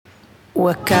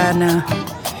وكان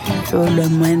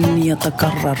حلما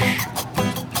يتكرر.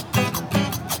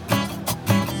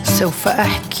 سوف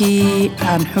أحكي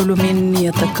عن حلم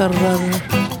يتكرر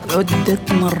عدة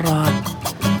مرات.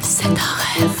 C'est un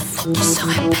rêve qui se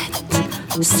répète.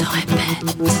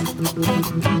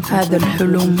 هذا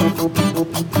الحلم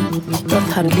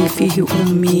تظهر لي فيه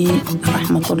أمي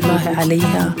رحمة الله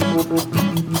عليها،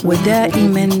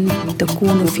 ودائما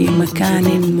تكون في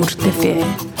مكان مرتفع.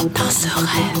 Dans ce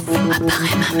rêve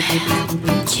apparaît ma mère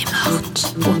qui est morte.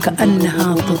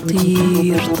 وكأنها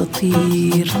تطير.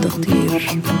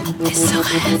 Et ce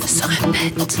rêve se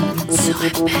répète.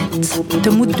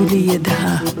 تمد لي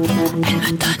يدها. Elle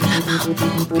me donne la main.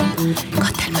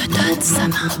 Quand elle me donne sa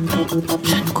main,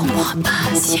 je ne comprends pas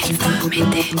si elle veut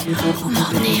m'aider ou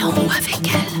m'emmener en haut avec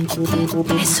elle.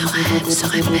 Et ce rêve se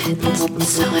répète.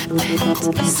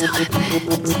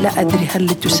 لا أدري هل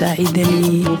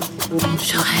تساعدني.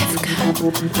 Je rêve que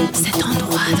cet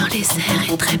endroit dans les airs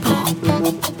est très beau.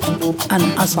 أن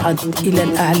أصعد إلى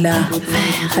الأعلى.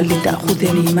 هل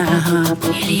تأخذني معها؟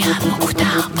 Il y a beaucoup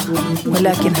d'arbres.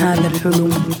 ولكن هذا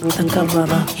الحلم تكرر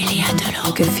Il y a de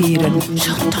l'eau. كثيرا.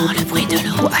 J'entends le bruit de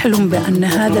l'eau. وأحلم بأن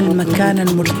هذا المكان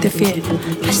المرتفع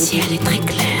Le ciel est très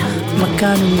clair.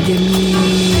 مكان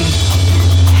جميل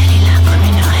Elle est là comme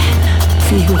une reine.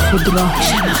 فيه خضرة،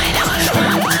 J'aimerais la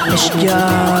rejoindre.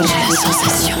 أشجار، J'ai la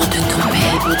sensation de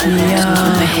tomber.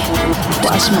 مياه،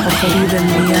 وأسمع خريب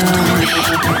المياه،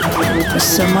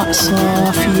 السماء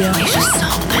صافية. Et je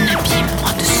sens un abîme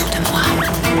en dessous de moi.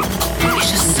 Et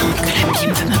je sens que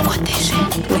l'abîme veut me protéger.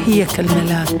 وهي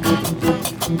كالملاك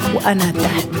وأنا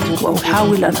تحت،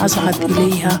 وأحاول أن أصعد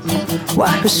إليها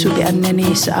وأحس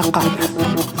بأنني سأقع.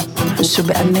 أحس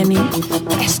بأنني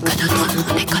Est-ce que notre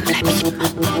monde est comme l'abîme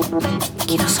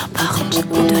qui nous emporte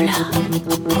au-delà?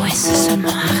 Ou est-ce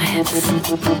seulement un rêve?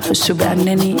 أحس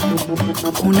بأنني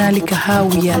هنالك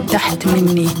هاوية تحت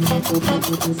مني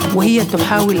وهي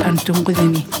تحاول أن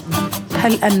تنقذني.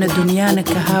 هل أن دنيانا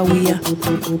كهاوية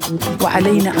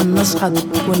وعلينا أن نصعد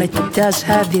ونجتاز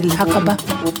هذه العقبة،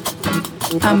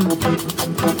 أم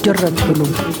مجرد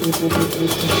حلم؟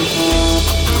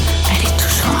 Elle est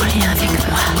toujours en lien avec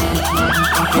moi.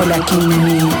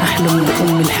 ولكنني أحلم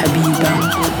بأمي الحبيبة،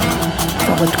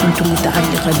 فقد كنت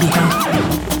متعلقة بها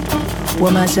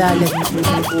وما زالت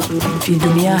في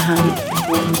دنياها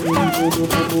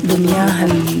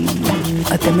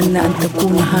أتمنى أن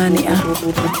تكون هانئة،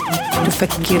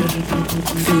 تفكر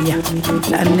في،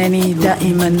 لأنني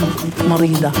دائما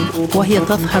مريضة وهي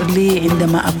تظهر لي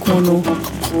عندما أكون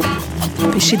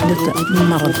بشدة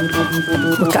المرض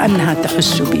وكأنها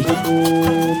تحس بي.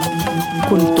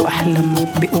 كنت أحلم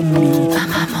بأمي،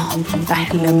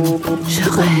 أحلم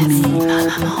بأمي،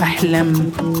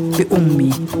 أحلم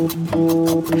بأمي.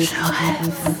 Je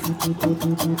rêve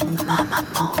ma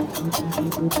maman.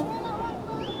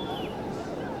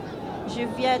 Je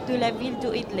viens de la ville de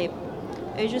Idlib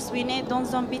et je suis née dans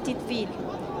une petite ville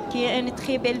qui est une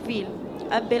très belle ville,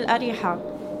 appelée Ariha,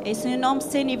 et son nom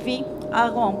signifie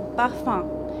arôme, parfum.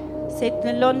 C'est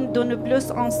l'une de nos plus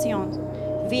anciennes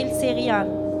villes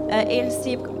syriennes et elle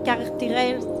se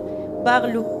caractérise par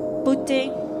la beauté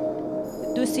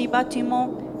de ses bâtiments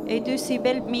et de ses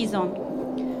belles maisons.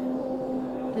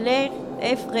 L'air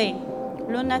est frais,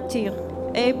 la nature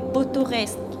est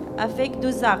pittoresque avec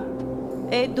des arbres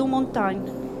et des montagnes.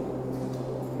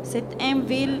 C'est une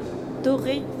ville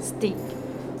touristique.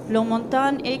 La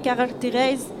montagne est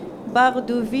caractérisée par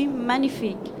des vues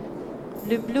magnifiques.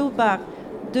 Le bleu bar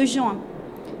de gens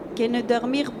qui ne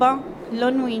dormirent pas la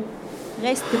nuit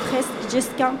restent presque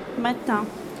jusqu'au matin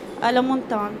à la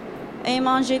montagne et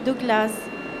mangent de glace.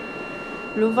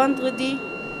 Le vendredi,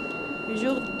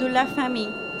 jour de la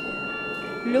famille,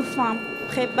 les femmes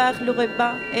préparent le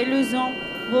repas et les hommes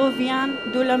reviennent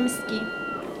de la mosquée.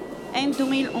 En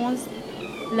 2011,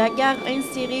 la guerre en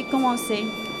Syrie commençait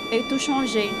et tout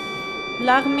changé.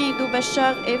 L'armée de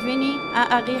Bachar est venue à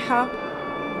Ariha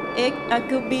et a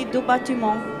occupé deux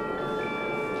bâtiments.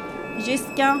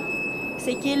 Jusqu'à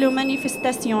ce que les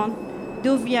manifestations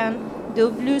deviennent de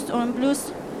plus en plus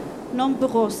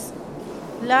nombreuses.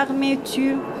 L'armée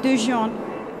tue des gens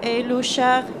et le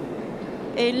char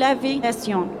et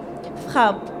l'aviation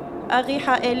frappe.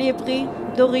 Ariha est libre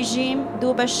du régime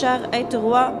de Bachar et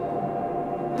roi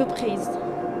reprise.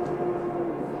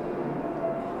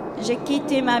 J'ai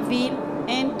quitté ma ville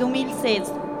en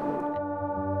 2016.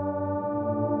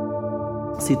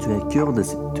 Si tu es kurde,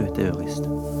 tu es terroriste.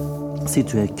 Si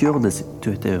tu es kurde,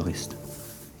 tu es terroriste.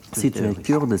 Si tu es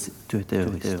kurde, tu es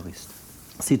terroriste.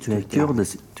 Si tu es kurde,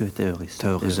 tu es terroriste.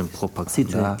 Terrorisme, propagande. Si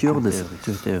tu es kurde,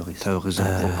 tu es terroriste. Terrorisme,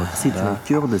 propagande. Si tu es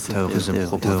kurde, tu es Terrorisme,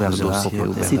 terroriste. ouvert dossier,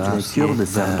 Si tu es kurde,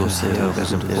 c'est un dossier.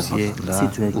 terrorisme, propagande. Si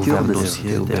tu es Ouvert kurde,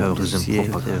 dossier, c'est terrorisme,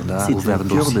 propagande. Si tu es Ouvert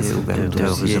kurde, dossier, c'est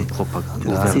terrorisme, propagande.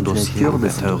 Ouvert Si tu es dossier, kurde,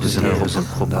 c'est terrorisme,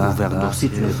 propagande. Ouvert Si dossier,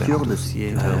 tu es kurde,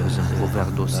 dossier, terrorisme,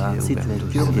 ouvert dossier, Si tu es ouvert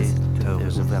kurde, dossier, c'est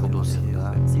terrorisme, ouvert dossier.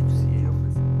 Si tu es kurde,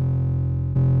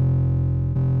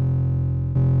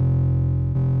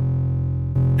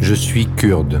 Je suis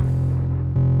kurde.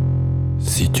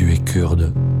 Si tu es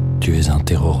kurde, tu es un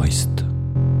terroriste.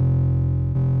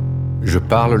 Je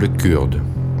parle le kurde.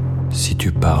 Si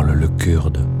tu parles le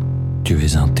kurde, tu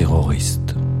es un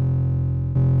terroriste.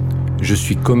 Je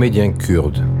suis comédien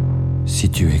kurde. Si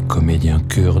tu es comédien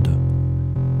kurde,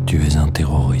 tu es un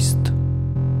terroriste.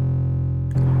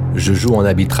 Je joue en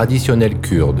habit traditionnel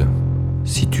kurde.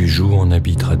 Si tu joues en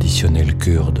habit traditionnel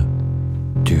kurde,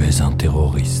 tu es un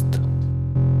terroriste.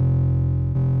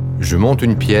 Je monte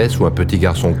une pièce où un petit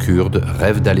garçon kurde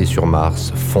rêve d'aller sur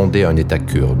Mars, fonder un État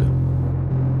kurde.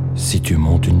 Si tu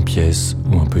montes une pièce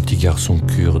où un petit garçon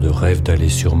kurde rêve d'aller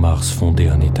sur Mars, fonder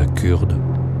un État kurde,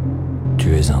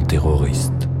 tu es un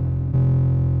terroriste.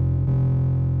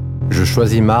 Je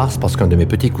choisis Mars parce qu'un de mes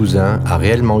petits cousins a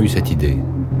réellement eu cette idée.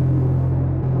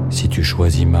 Si tu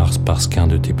choisis Mars parce qu'un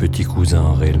de tes petits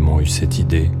cousins a réellement eu cette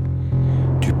idée,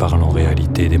 tu parles en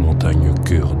réalité des montagnes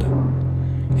kurdes.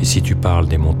 Et si tu parles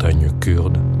des montagnes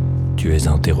kurdes, tu es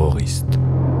un terroriste.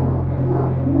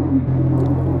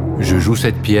 Je joue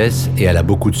cette pièce et elle a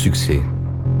beaucoup de succès.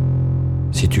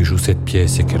 Si tu joues cette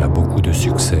pièce et qu'elle a beaucoup de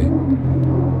succès,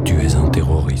 tu es un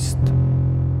terroriste.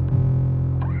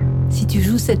 Si tu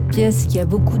joues cette pièce qui a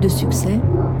beaucoup de succès,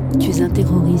 tu es un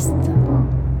terroriste.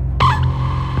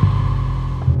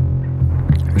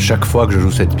 Chaque fois que je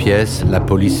joue cette pièce, la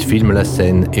police filme la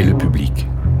scène et le public.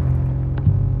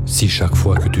 Si chaque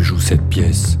fois que tu joues cette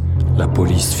pièce, la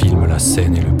police filme la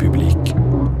scène et le public,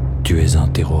 tu es un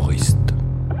terroriste.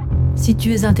 Si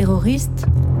tu es un terroriste,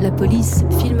 la police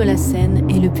filme la scène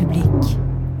et le public.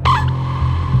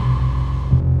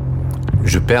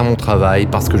 Je perds mon travail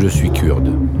parce que je suis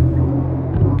kurde.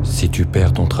 Si tu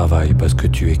perds ton travail parce que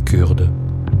tu es kurde,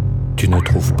 tu ne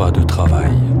trouves pas de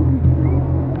travail.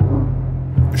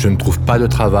 Je ne trouve pas de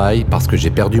travail parce que j'ai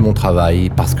perdu mon travail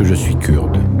parce que je suis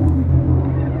kurde.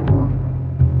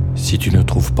 Si tu ne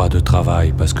trouves pas de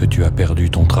travail parce que tu as perdu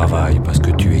ton travail parce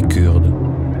que tu es kurde,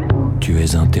 tu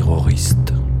es un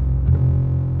terroriste.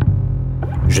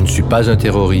 Je ne suis pas un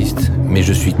terroriste, mais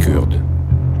je suis kurde.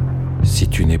 Si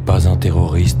tu n'es pas un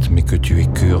terroriste, mais que tu es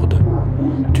kurde,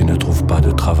 tu ne trouves pas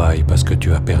de travail parce que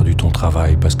tu as perdu ton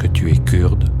travail parce que tu es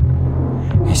kurde.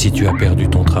 Et si tu as perdu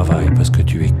ton travail parce que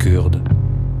tu es kurde,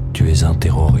 tu es un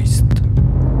terroriste.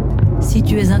 Si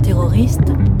tu es un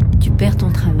terroriste, tu perds ton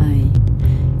travail.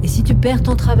 Et si tu perds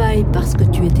ton travail parce que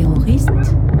tu es terroriste,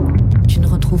 tu ne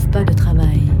retrouves pas de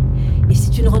travail. Et si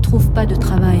tu ne retrouves pas de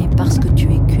travail parce que tu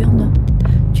es kurde,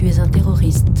 tu es un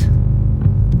terroriste.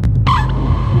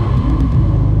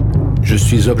 Je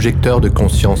suis objecteur de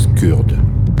conscience kurde.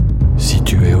 Si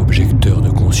tu es objecteur de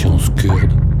conscience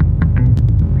kurde,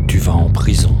 tu vas en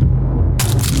prison.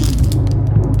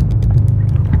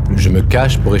 Je me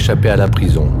cache pour échapper à la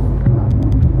prison.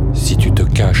 Si tu te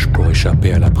caches pour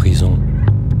échapper à la prison,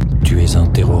 tu es un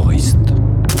terroriste.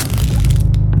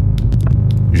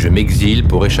 Je m'exile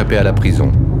pour échapper à la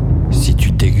prison. Si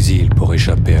tu t'exiles pour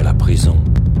échapper à la prison,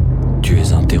 tu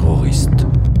es un terroriste.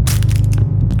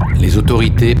 Les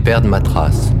autorités perdent ma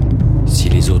trace. Si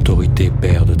les autorités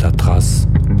perdent ta trace,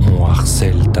 on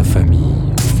harcèle ta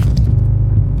famille.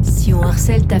 Si on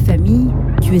harcèle ta famille,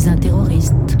 tu es un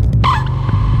terroriste.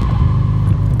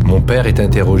 Mon père est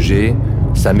interrogé,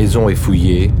 sa maison est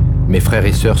fouillée, mes frères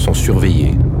et sœurs sont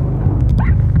surveillés.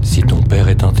 Si ton père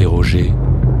est interrogé,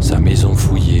 sa maison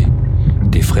fouillée,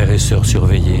 tes frères et sœurs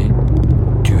surveillés,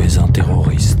 tu es un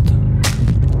terroriste.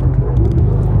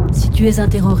 Si tu es un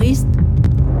terroriste,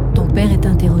 ton père est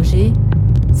interrogé,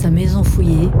 sa maison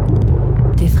fouillée,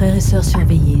 tes frères et sœurs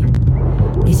surveillés.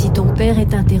 Et si ton père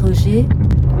est interrogé,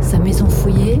 sa maison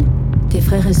fouillée, tes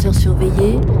frères et sœurs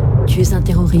surveillés, tu es un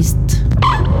terroriste.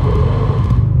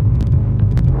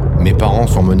 Mes parents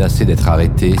sont menacés d'être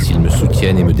arrêtés s'ils me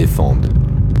soutiennent et me défendent.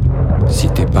 Si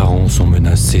tes parents sont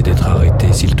menacés d'être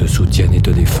arrêtés s'ils te soutiennent et te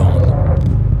défendent,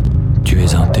 tu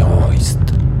es un terroriste.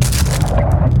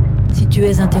 Si tu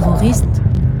es un terroriste,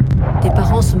 tes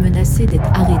parents sont menacés d'être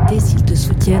arrêtés s'ils te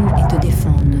soutiennent et te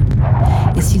défendent.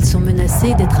 Et s'ils sont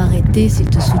menacés d'être arrêtés s'ils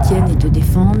te soutiennent et te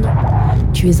défendent,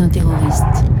 tu es un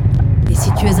terroriste. Et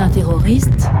si tu es un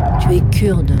terroriste, tu es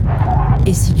kurde.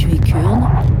 Et si tu es kurde,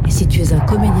 et si tu es un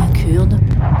comédien kurde,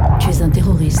 tu es un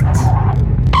terroriste.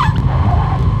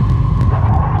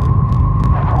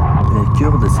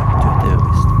 kurde, tu es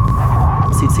terroriste.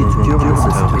 Si tu es kurde, tu es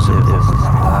terroriste.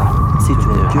 Si tu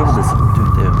es kurde, tu es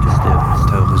terroriste.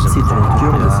 Si tu es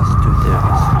kurde, tu es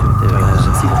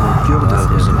terroriste. Si tu es kurde, tu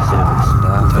es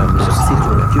terroriste. Si tu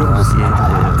es kurde, tu es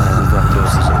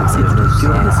terroriste. Si tu es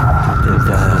kurde, tu es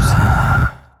terroriste.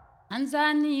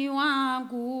 Anzani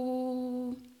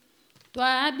wangu,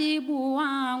 twabibu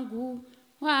wangu,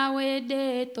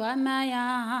 wawede twama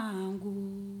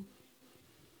yangu,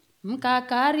 mka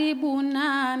karibu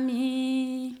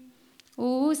nami,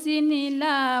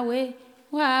 usinilawe,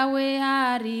 wawe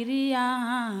hariri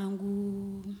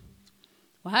yangu,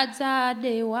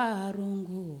 wazade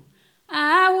warungu,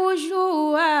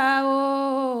 aujuao,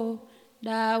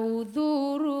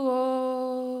 daudhuruo,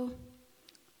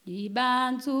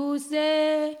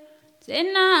 dibanzuse,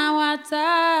 tena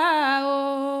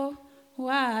watao,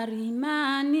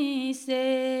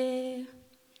 warimanise.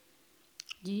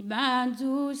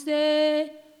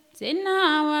 Dibanzuse,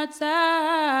 tena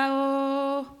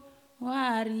watao,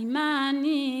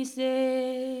 warimanise.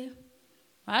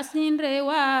 Wasindre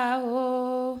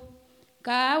wao,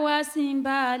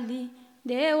 kawasimbali,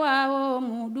 de wao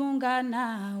mudunga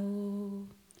nao.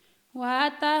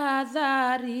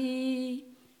 Watahadhari,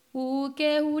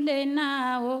 ukehule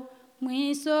nao,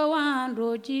 mwiso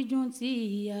wando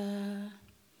chijuntia.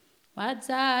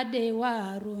 Wazade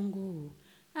warungu,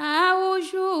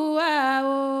 aujuao,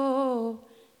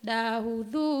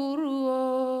 daudhuruo.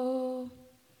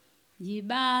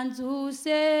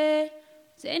 Jibanzuse,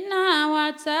 tena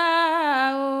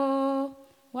watao,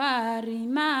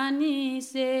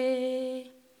 warimanise.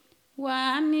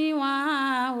 Wami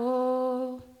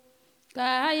wao,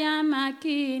 kaya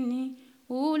makini,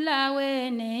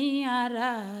 ulawene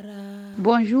arara.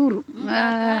 Bonjour,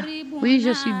 oui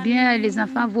je suis bien, les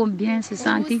enfants vont bien, se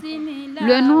sentent.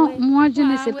 Le nom, moi je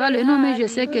ne sais pas le nom, mais je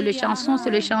sais que les chansons, c'est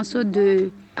les chansons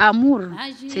d'amour,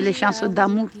 c'est les chansons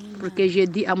d'amour, parce que j'ai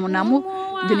dit à mon amour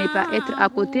de ne pas être à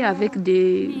côté avec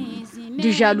des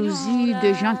jalousies,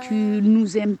 des gens qui ne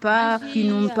nous aiment pas, qui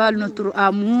n'ont pas notre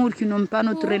amour, qui n'ont pas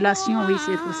notre relation, oui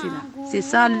c'est pour cela. C'est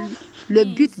ça le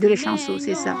but de les chansons,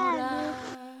 c'est ça.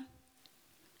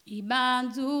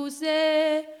 Ibanzuse,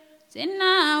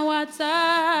 tena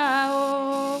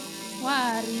watao,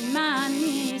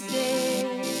 warimanise.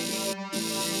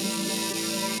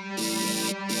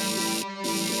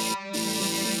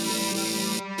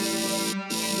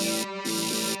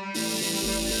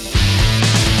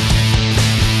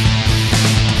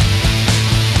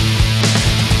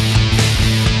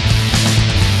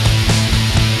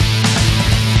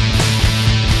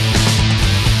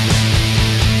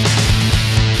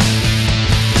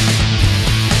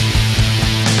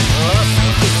 Oh,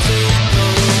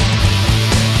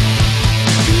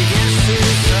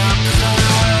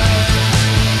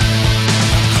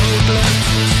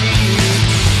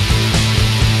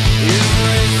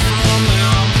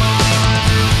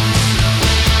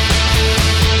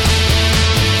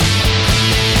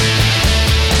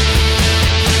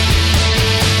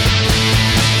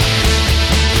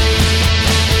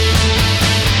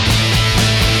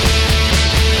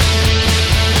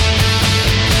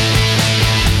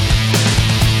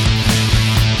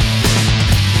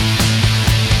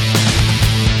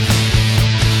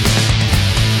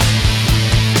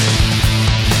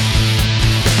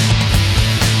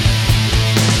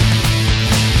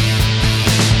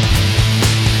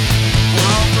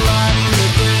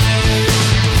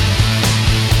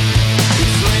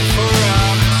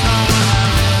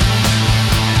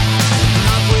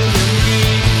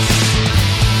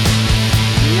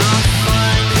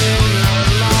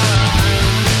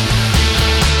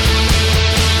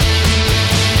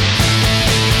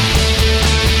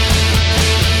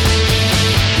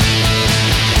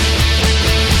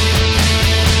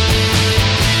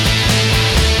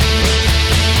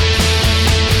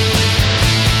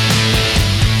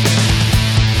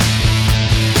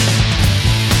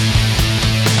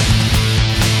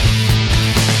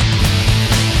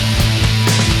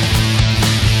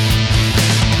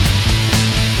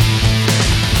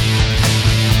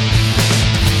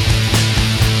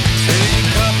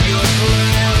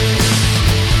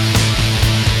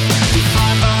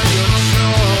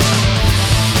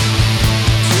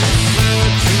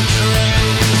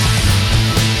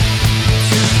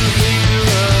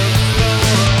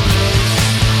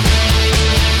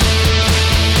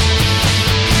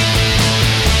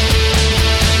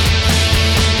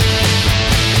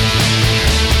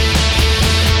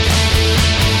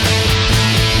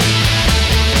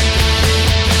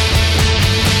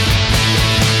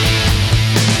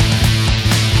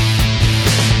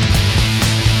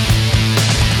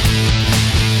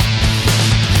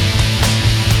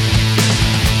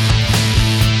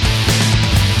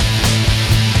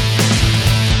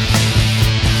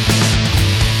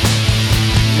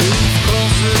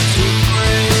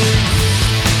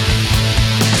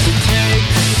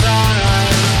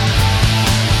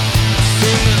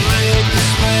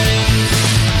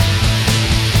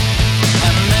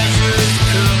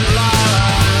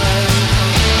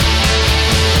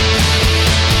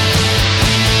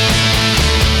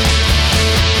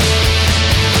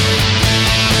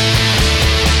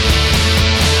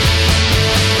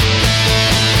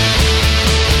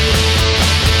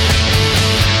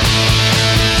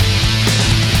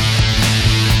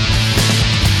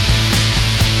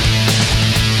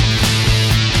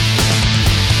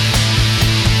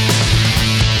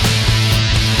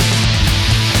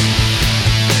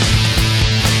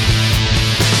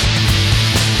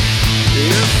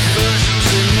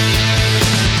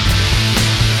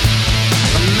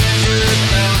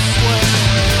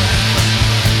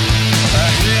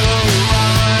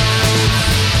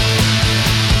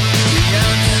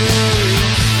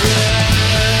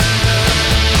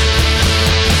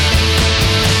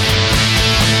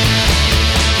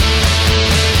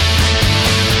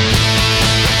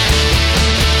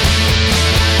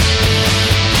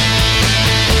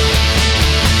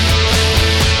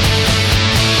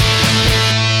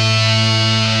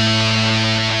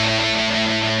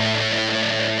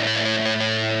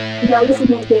 You're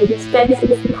listening to the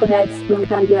Spaces Connects on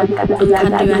Candu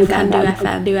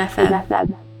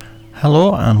FM.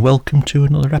 Hello and welcome to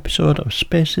another episode of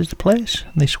Spaces the Place.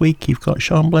 This week you've got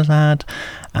Sean Blizzard,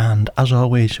 and as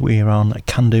always we're on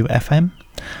Candu FM.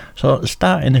 So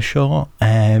starting the show,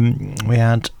 we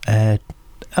had at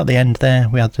the end there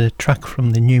we had the track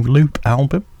from the new Loop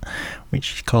album,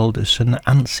 which is called St.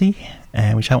 Ansi,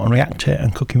 which is out on Reactor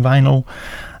and Cooking Vinyl,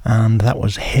 and that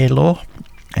was Halo.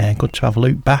 Good to have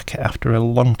Loop back after a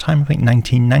long time. I think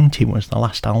 1990 was the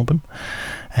last album,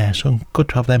 so good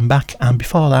to have them back. And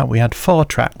before that we had 4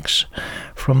 tracks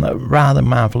from the rather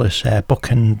marvellous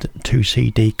Book and 2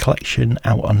 CD collection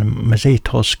out on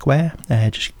Mazzetto Square.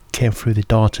 Just came through the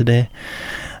door today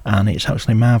and it's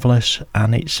absolutely marvellous,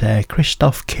 and it's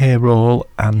Christophe Cayrol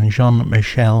and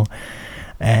Jean-Michel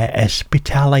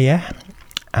Espitalier,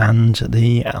 and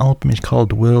the album is called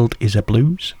The World is a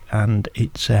Blues, and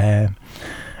it's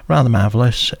rather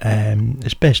marvellous.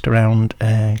 It's based around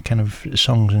kind of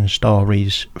songs and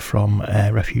stories from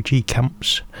refugee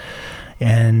camps,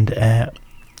 and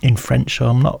in French, so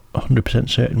I'm not 100%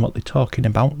 certain what they're talking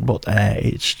about, but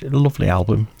it's a lovely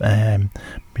album. Been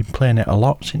playing it a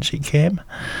lot since it came.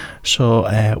 So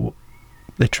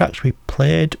the tracks we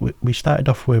played, we started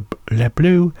off with Le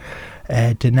Bleu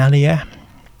Denalia,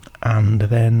 and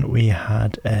then we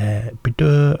had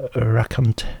Bideux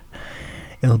Raconte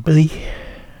Il Billy,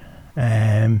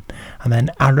 and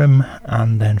then Aram,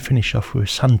 and then finish off with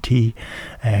Santi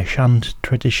Chant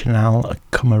Traditional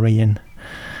Comorian.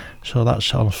 So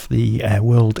that's off the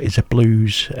World is a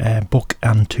Blues book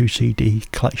and 2 CD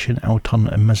collection out on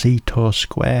Mazzetto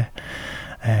Square.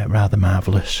 Rather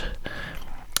marvellous.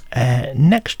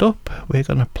 Next up we're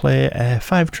going to play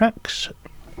 5 tracks.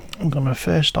 I'm going to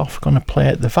first off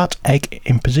play the Vat Egg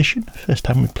Imposition, first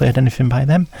time we played anything by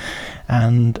them,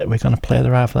 and we're going to play the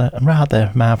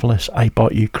rather marvellous I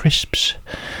Bought You Crisps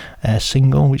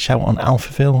single, which is out on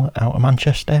Alphaville out of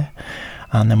Manchester.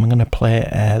 And then we're going to play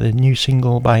the new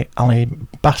single by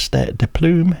Alabaster de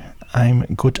Plume, I'm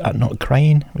Good at Not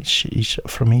Crying, which is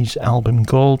from his album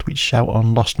Gold, which is out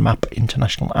on Lost Map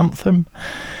International Anthem.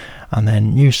 And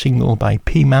then new single by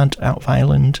P-Mad out of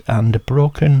Ireland and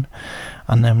Broken.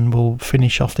 And then we'll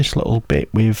finish off this little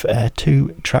bit with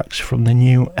 2 tracks from the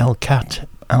new El Cat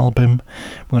album.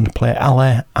 We're going to play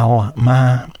Ale Al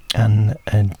Ma and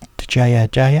Jaya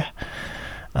Jaya.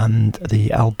 And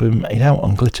the album is out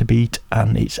on Glitterbeat,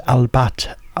 and it's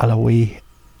Albat Alawi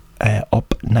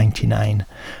Up 99.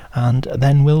 And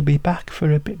then we'll be back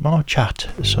for a bit more chat.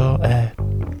 So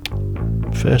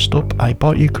first up, I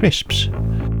Bought You Crisps.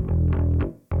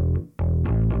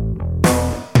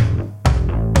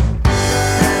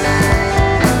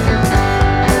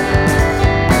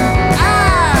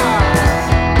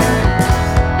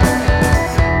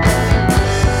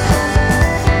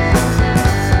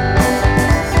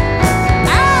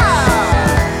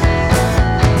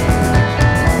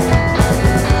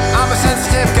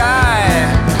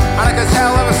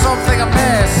 Something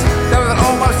amiss. There was an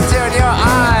almost tear in your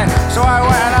eye, so I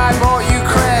went and I bought you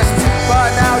crisps. But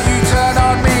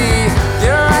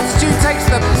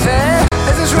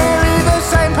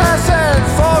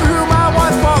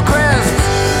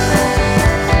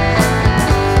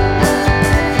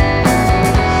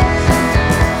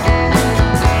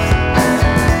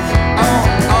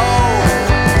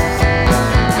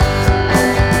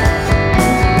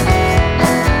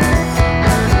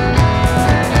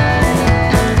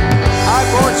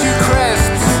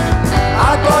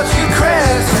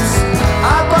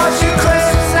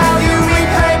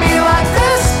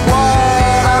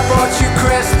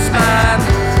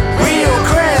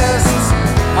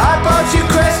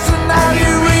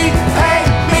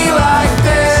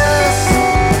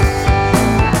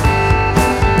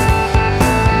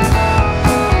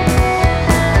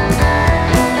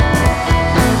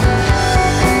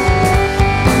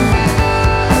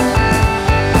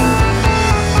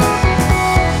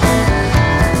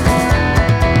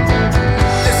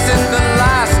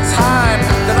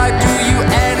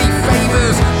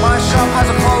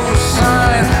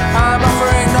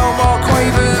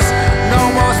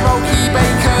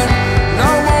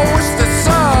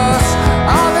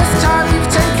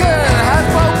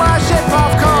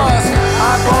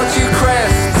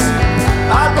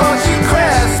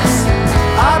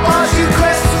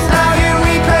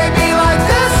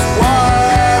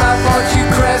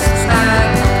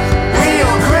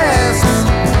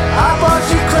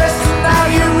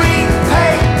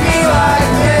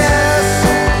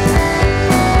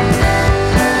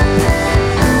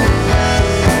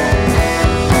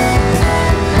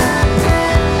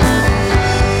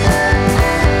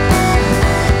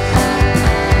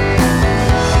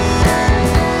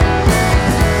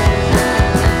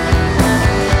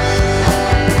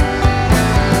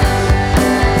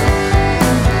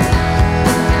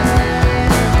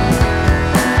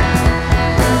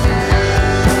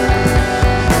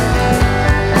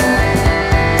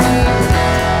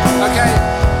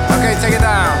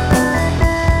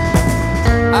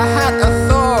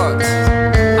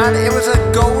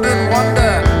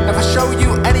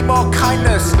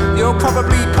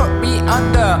probably put me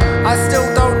under. I still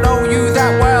don't know you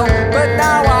that well, but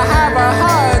now I have a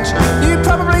hunch. You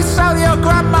probably sell your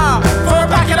grandma for a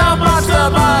packet of Monster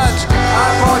Munch. I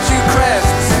bought you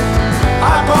crisps,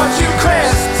 I bought you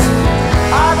crisps,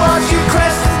 I bought you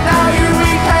crisps, now you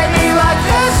repay me like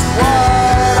this.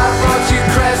 What? I bought you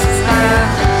crisps, man,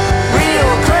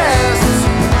 real crisps.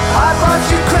 I bought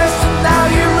you crisps, now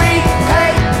you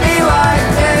repay me like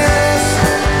this.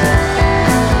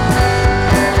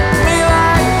 Me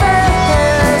like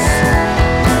this.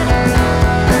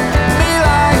 Me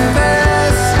like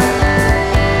this.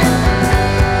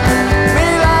 Me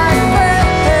like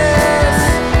this.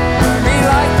 Me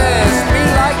like this. Me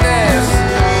like this.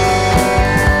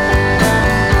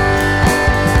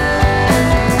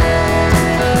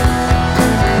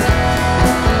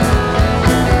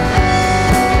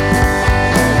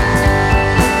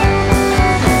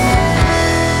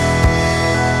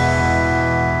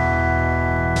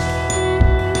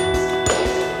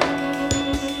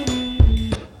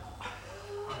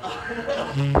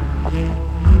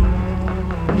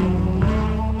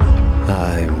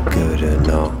 I'm good at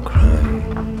not crying.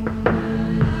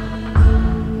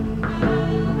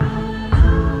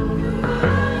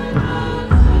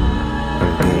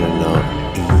 I'm good at not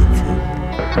eating.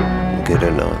 I'm good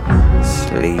at not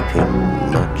sleeping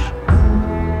much.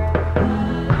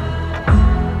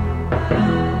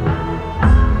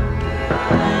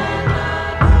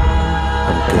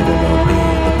 I'm good at not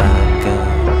being the bad guy.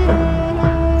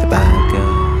 The bad guy.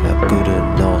 I'm good at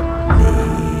not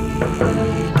needing.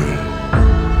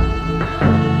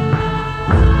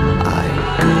 I'm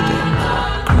good at not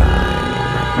crying.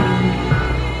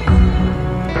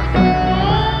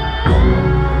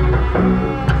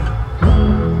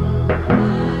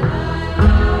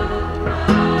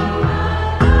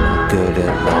 I'm good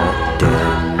at not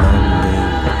demanding.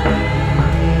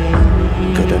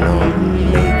 Good at not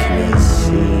making a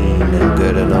scene. I'm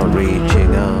good at not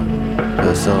reaching out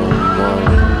for someone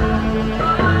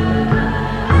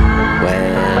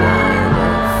when I'm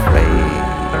afraid.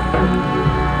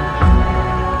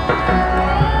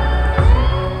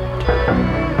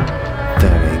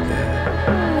 Very good.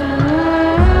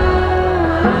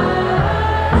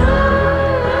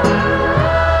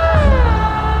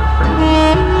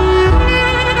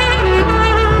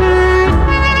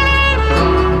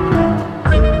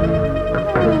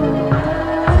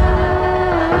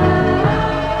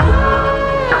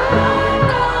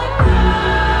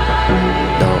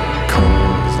 Not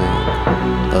causing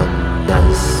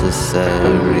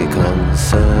unnecessary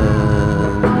concern.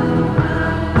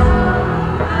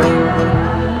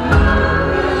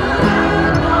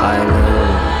 I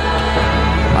learned,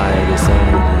 I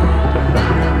decided,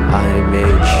 I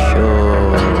made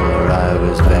sure I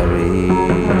was very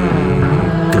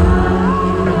good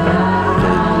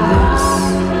at this.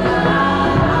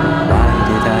 Why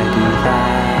did I do that?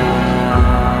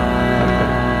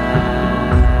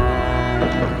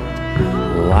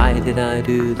 Why did I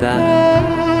do that?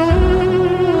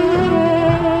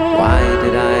 Why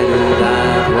did I do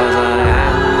that? Was I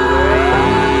angry?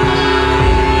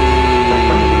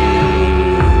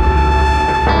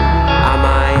 Am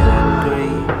I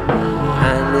angry?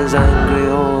 And is angry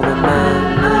all the man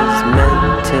is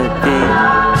meant to be?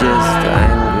 Just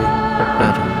angry? I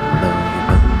don't know, you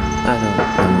know. I don't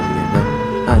know, you know.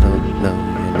 I don't know,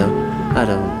 you know. I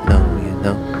don't know, you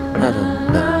know. I don't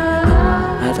know, you know.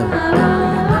 I don't know,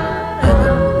 you know.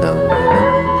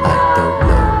 I don't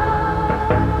know.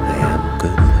 I am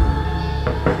good though.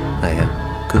 I am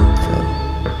good though.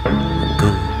 I'm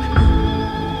good.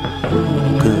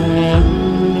 Good.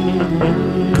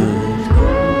 Good.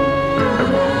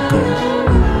 Good.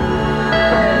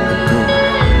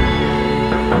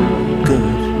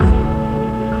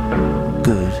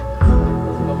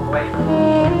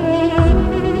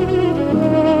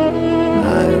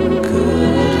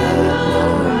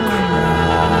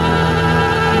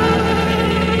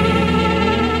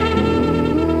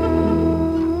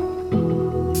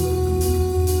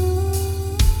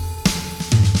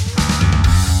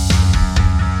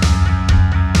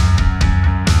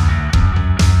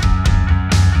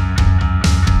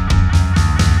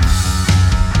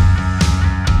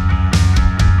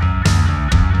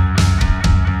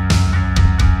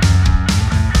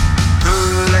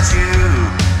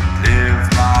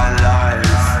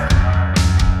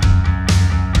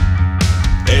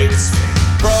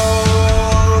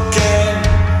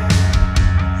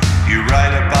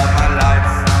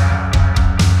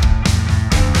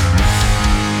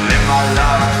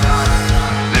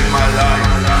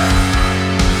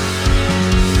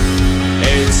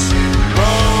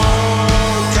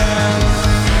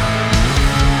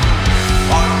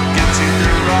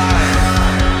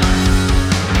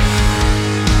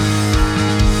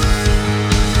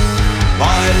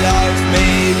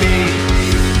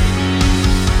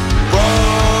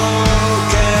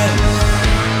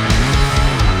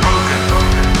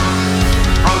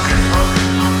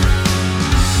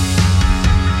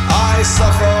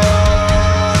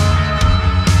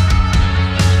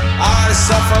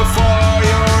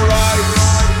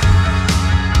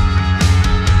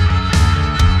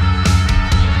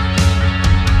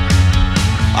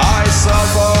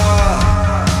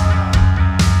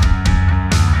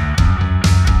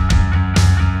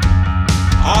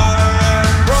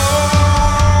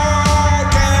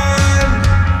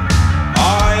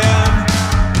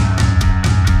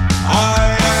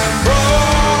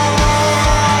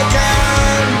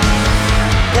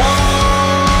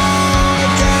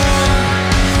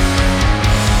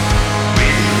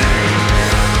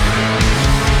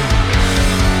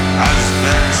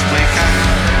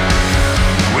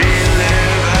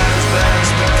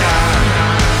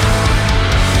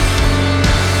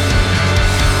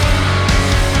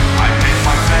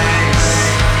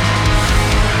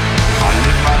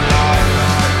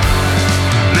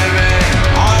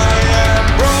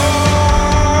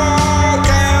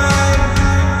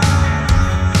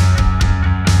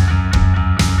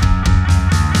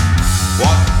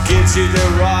 to the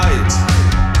right.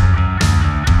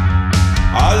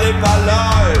 I live my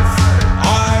life.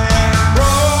 I am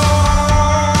broken.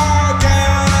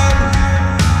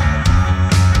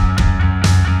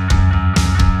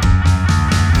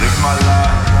 Live my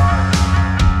life.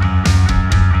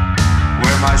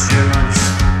 Wear my shoes.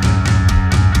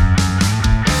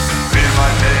 Feel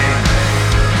my pain.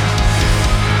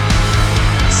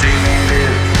 See me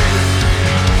live.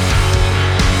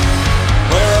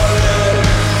 Where I live.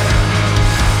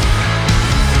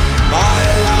 My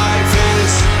life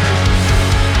is.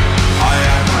 I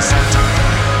am the center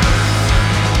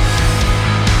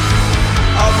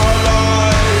of my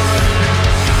life.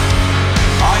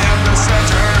 I am the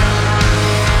center.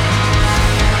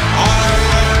 I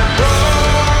am broken.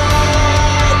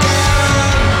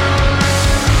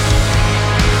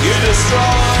 You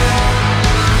destroy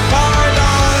my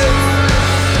life.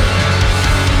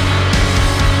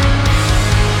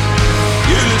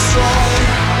 You destroy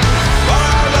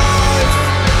my life.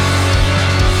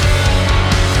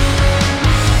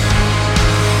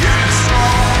 You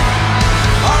destroy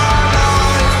my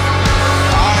life.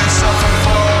 I suffer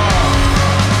for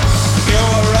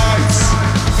your rights.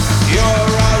 Your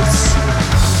rights.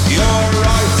 Your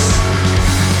rights.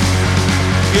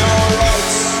 Your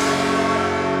rights.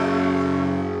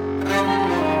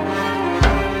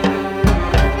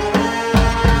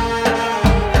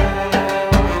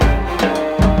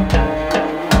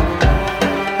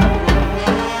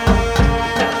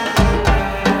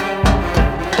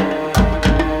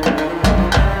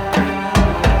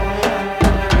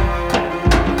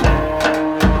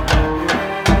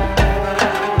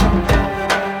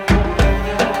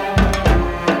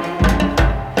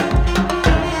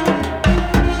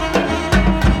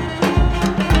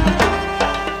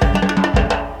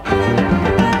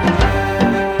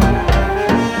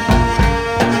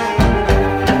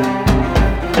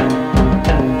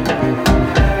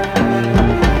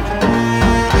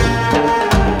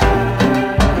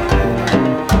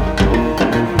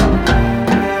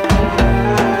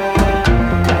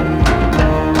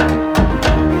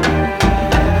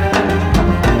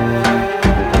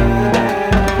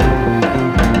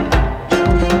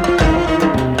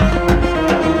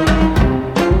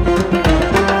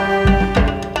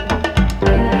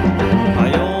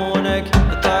 عيونك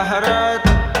طهرت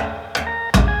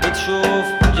بتشوف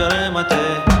جريمتي.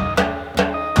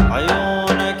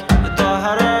 عيونك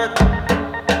طهرت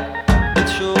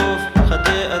بتشوف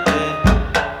خطيئتي.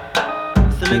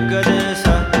 مثل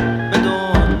القديسة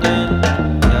بدون دين.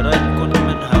 يا ريت كن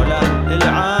من هؤلاء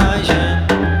العايشين.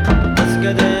 بس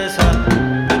قديسة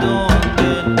بدون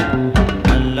دين.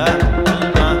 ملا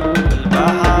الماء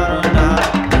بالبحر ونهر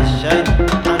الشيء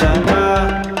على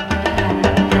الماء.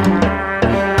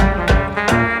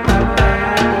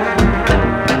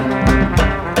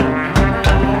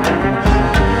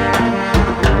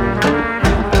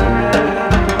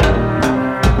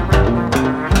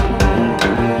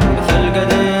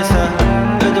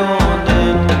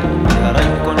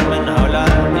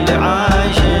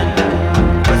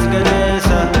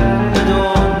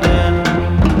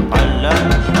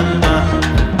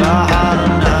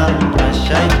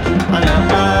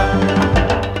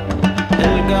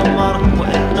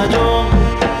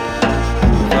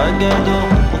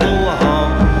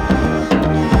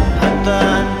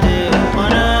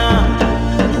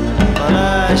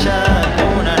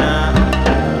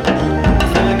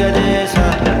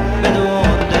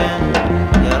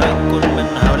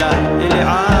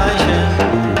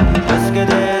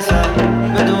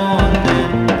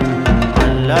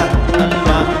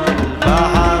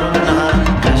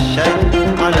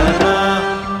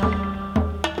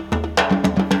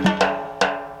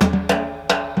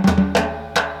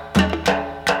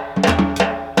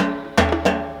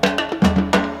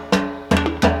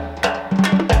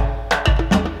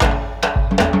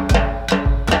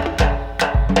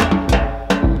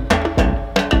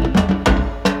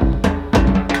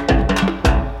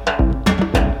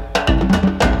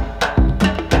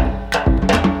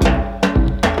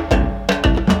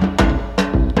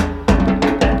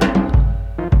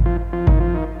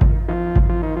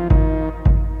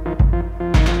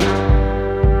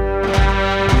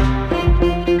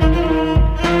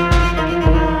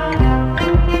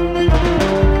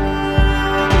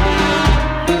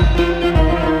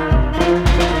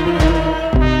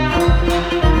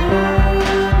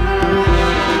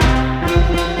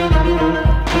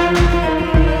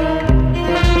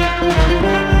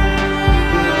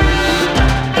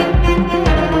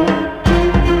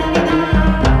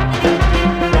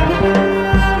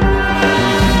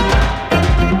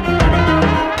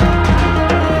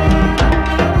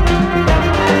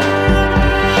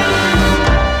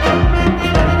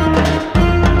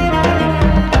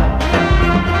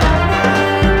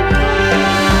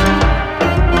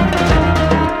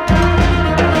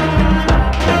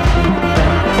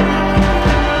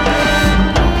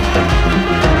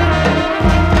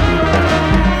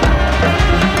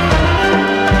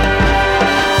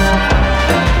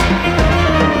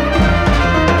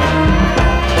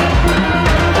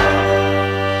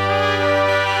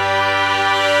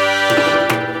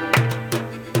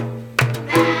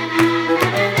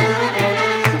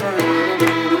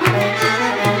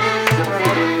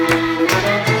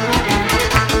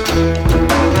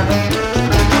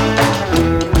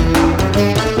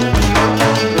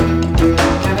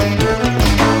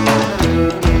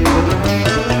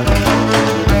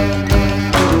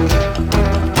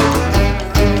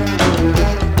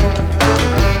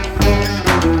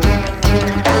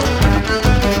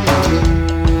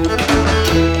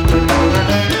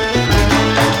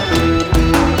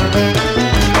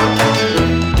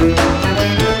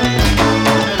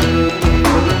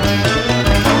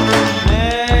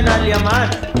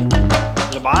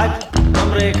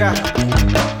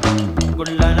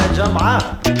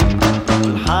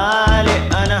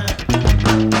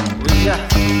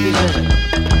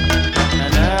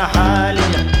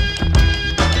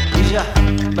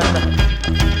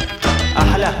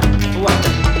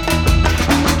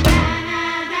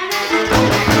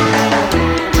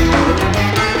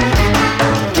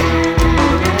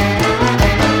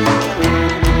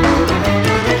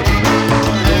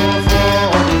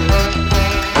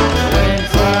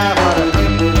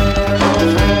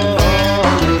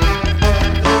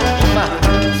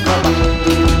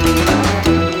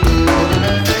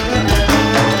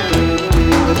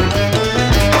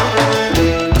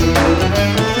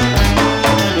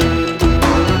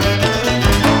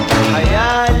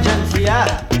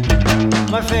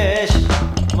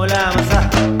 ملامسة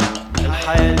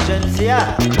الحياة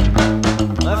الجنسية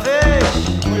ما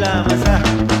فيش ملامسة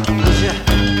وجه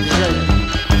دجاج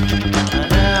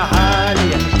أنا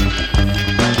عالية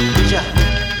وجه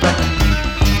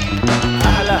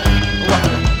أحلى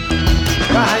وحدة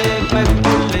بحبك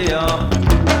كل يوم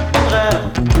من غير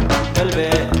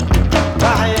قلبي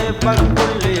بحبك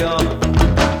كل يوم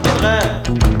من غير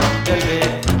قلبي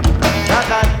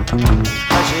فقط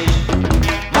حشيش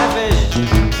ما فيش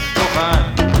دخان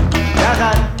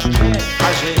فقط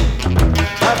حشيش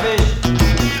ما فيش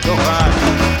دخان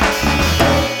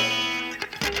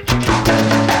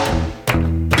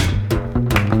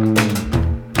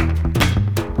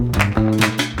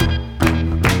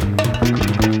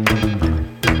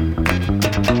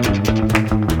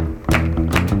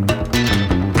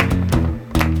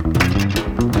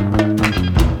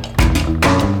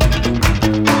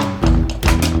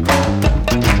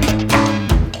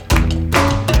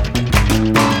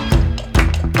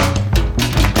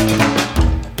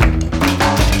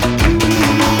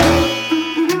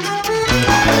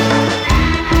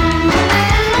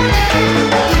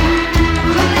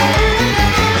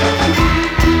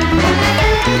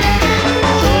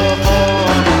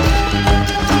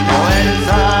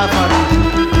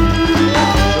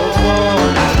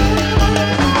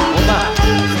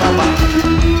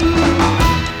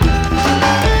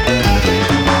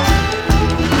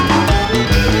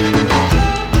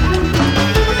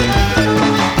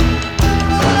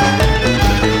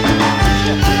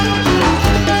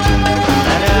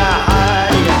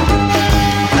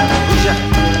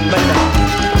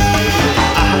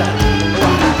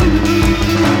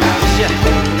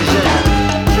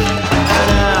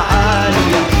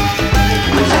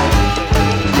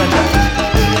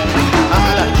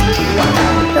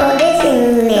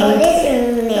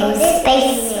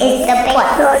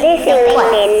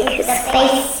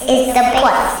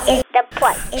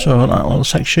So that little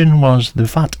section was the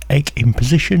Vat Egg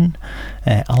Imposition,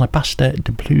 Alabaster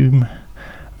de Plume,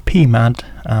 PMAD,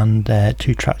 and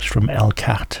 2 tracks from El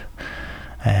Cat.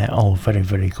 All very,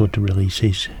 very good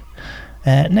releases.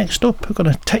 Next up, we're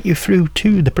going to take you through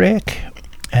to the break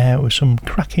with some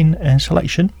cracking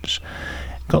selections.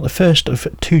 Got the first of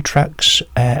 2 tracks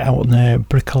out on the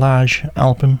Bricolage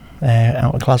album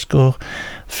out of Glasgow.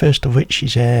 First of which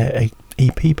is a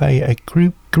EP by a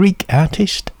Greek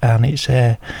artist, and it's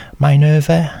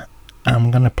Minerva.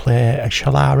 I'm going to play a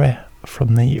Shalara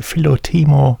from the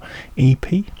Philotimo EP,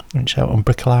 which is out on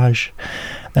Bricolage.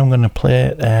 Then I'm going to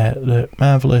play the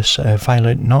marvellous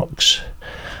Violet Knox,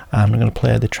 and I'm going to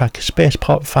play the track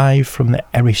Spaceport 5 from the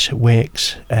Eris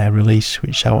Wakes release,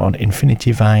 which is out on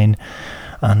Infinity Vine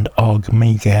and Org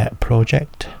Mega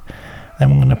Project.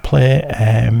 Then I'm going to play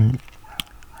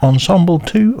Ensemble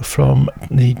 2 from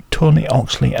the Tony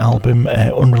Oxley album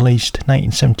unreleased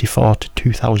 1974 to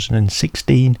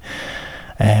 2016,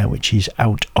 which is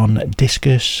out on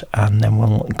Discus. And then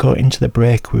we'll go into the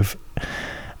break with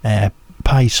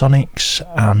Pisonics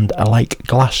and I Like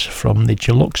Glass from the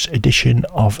deluxe edition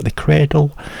of The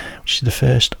Cradle, which is the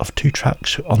first of 2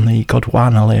 tracks on the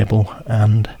Godwana label.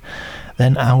 And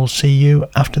then I will see you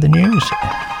after the news.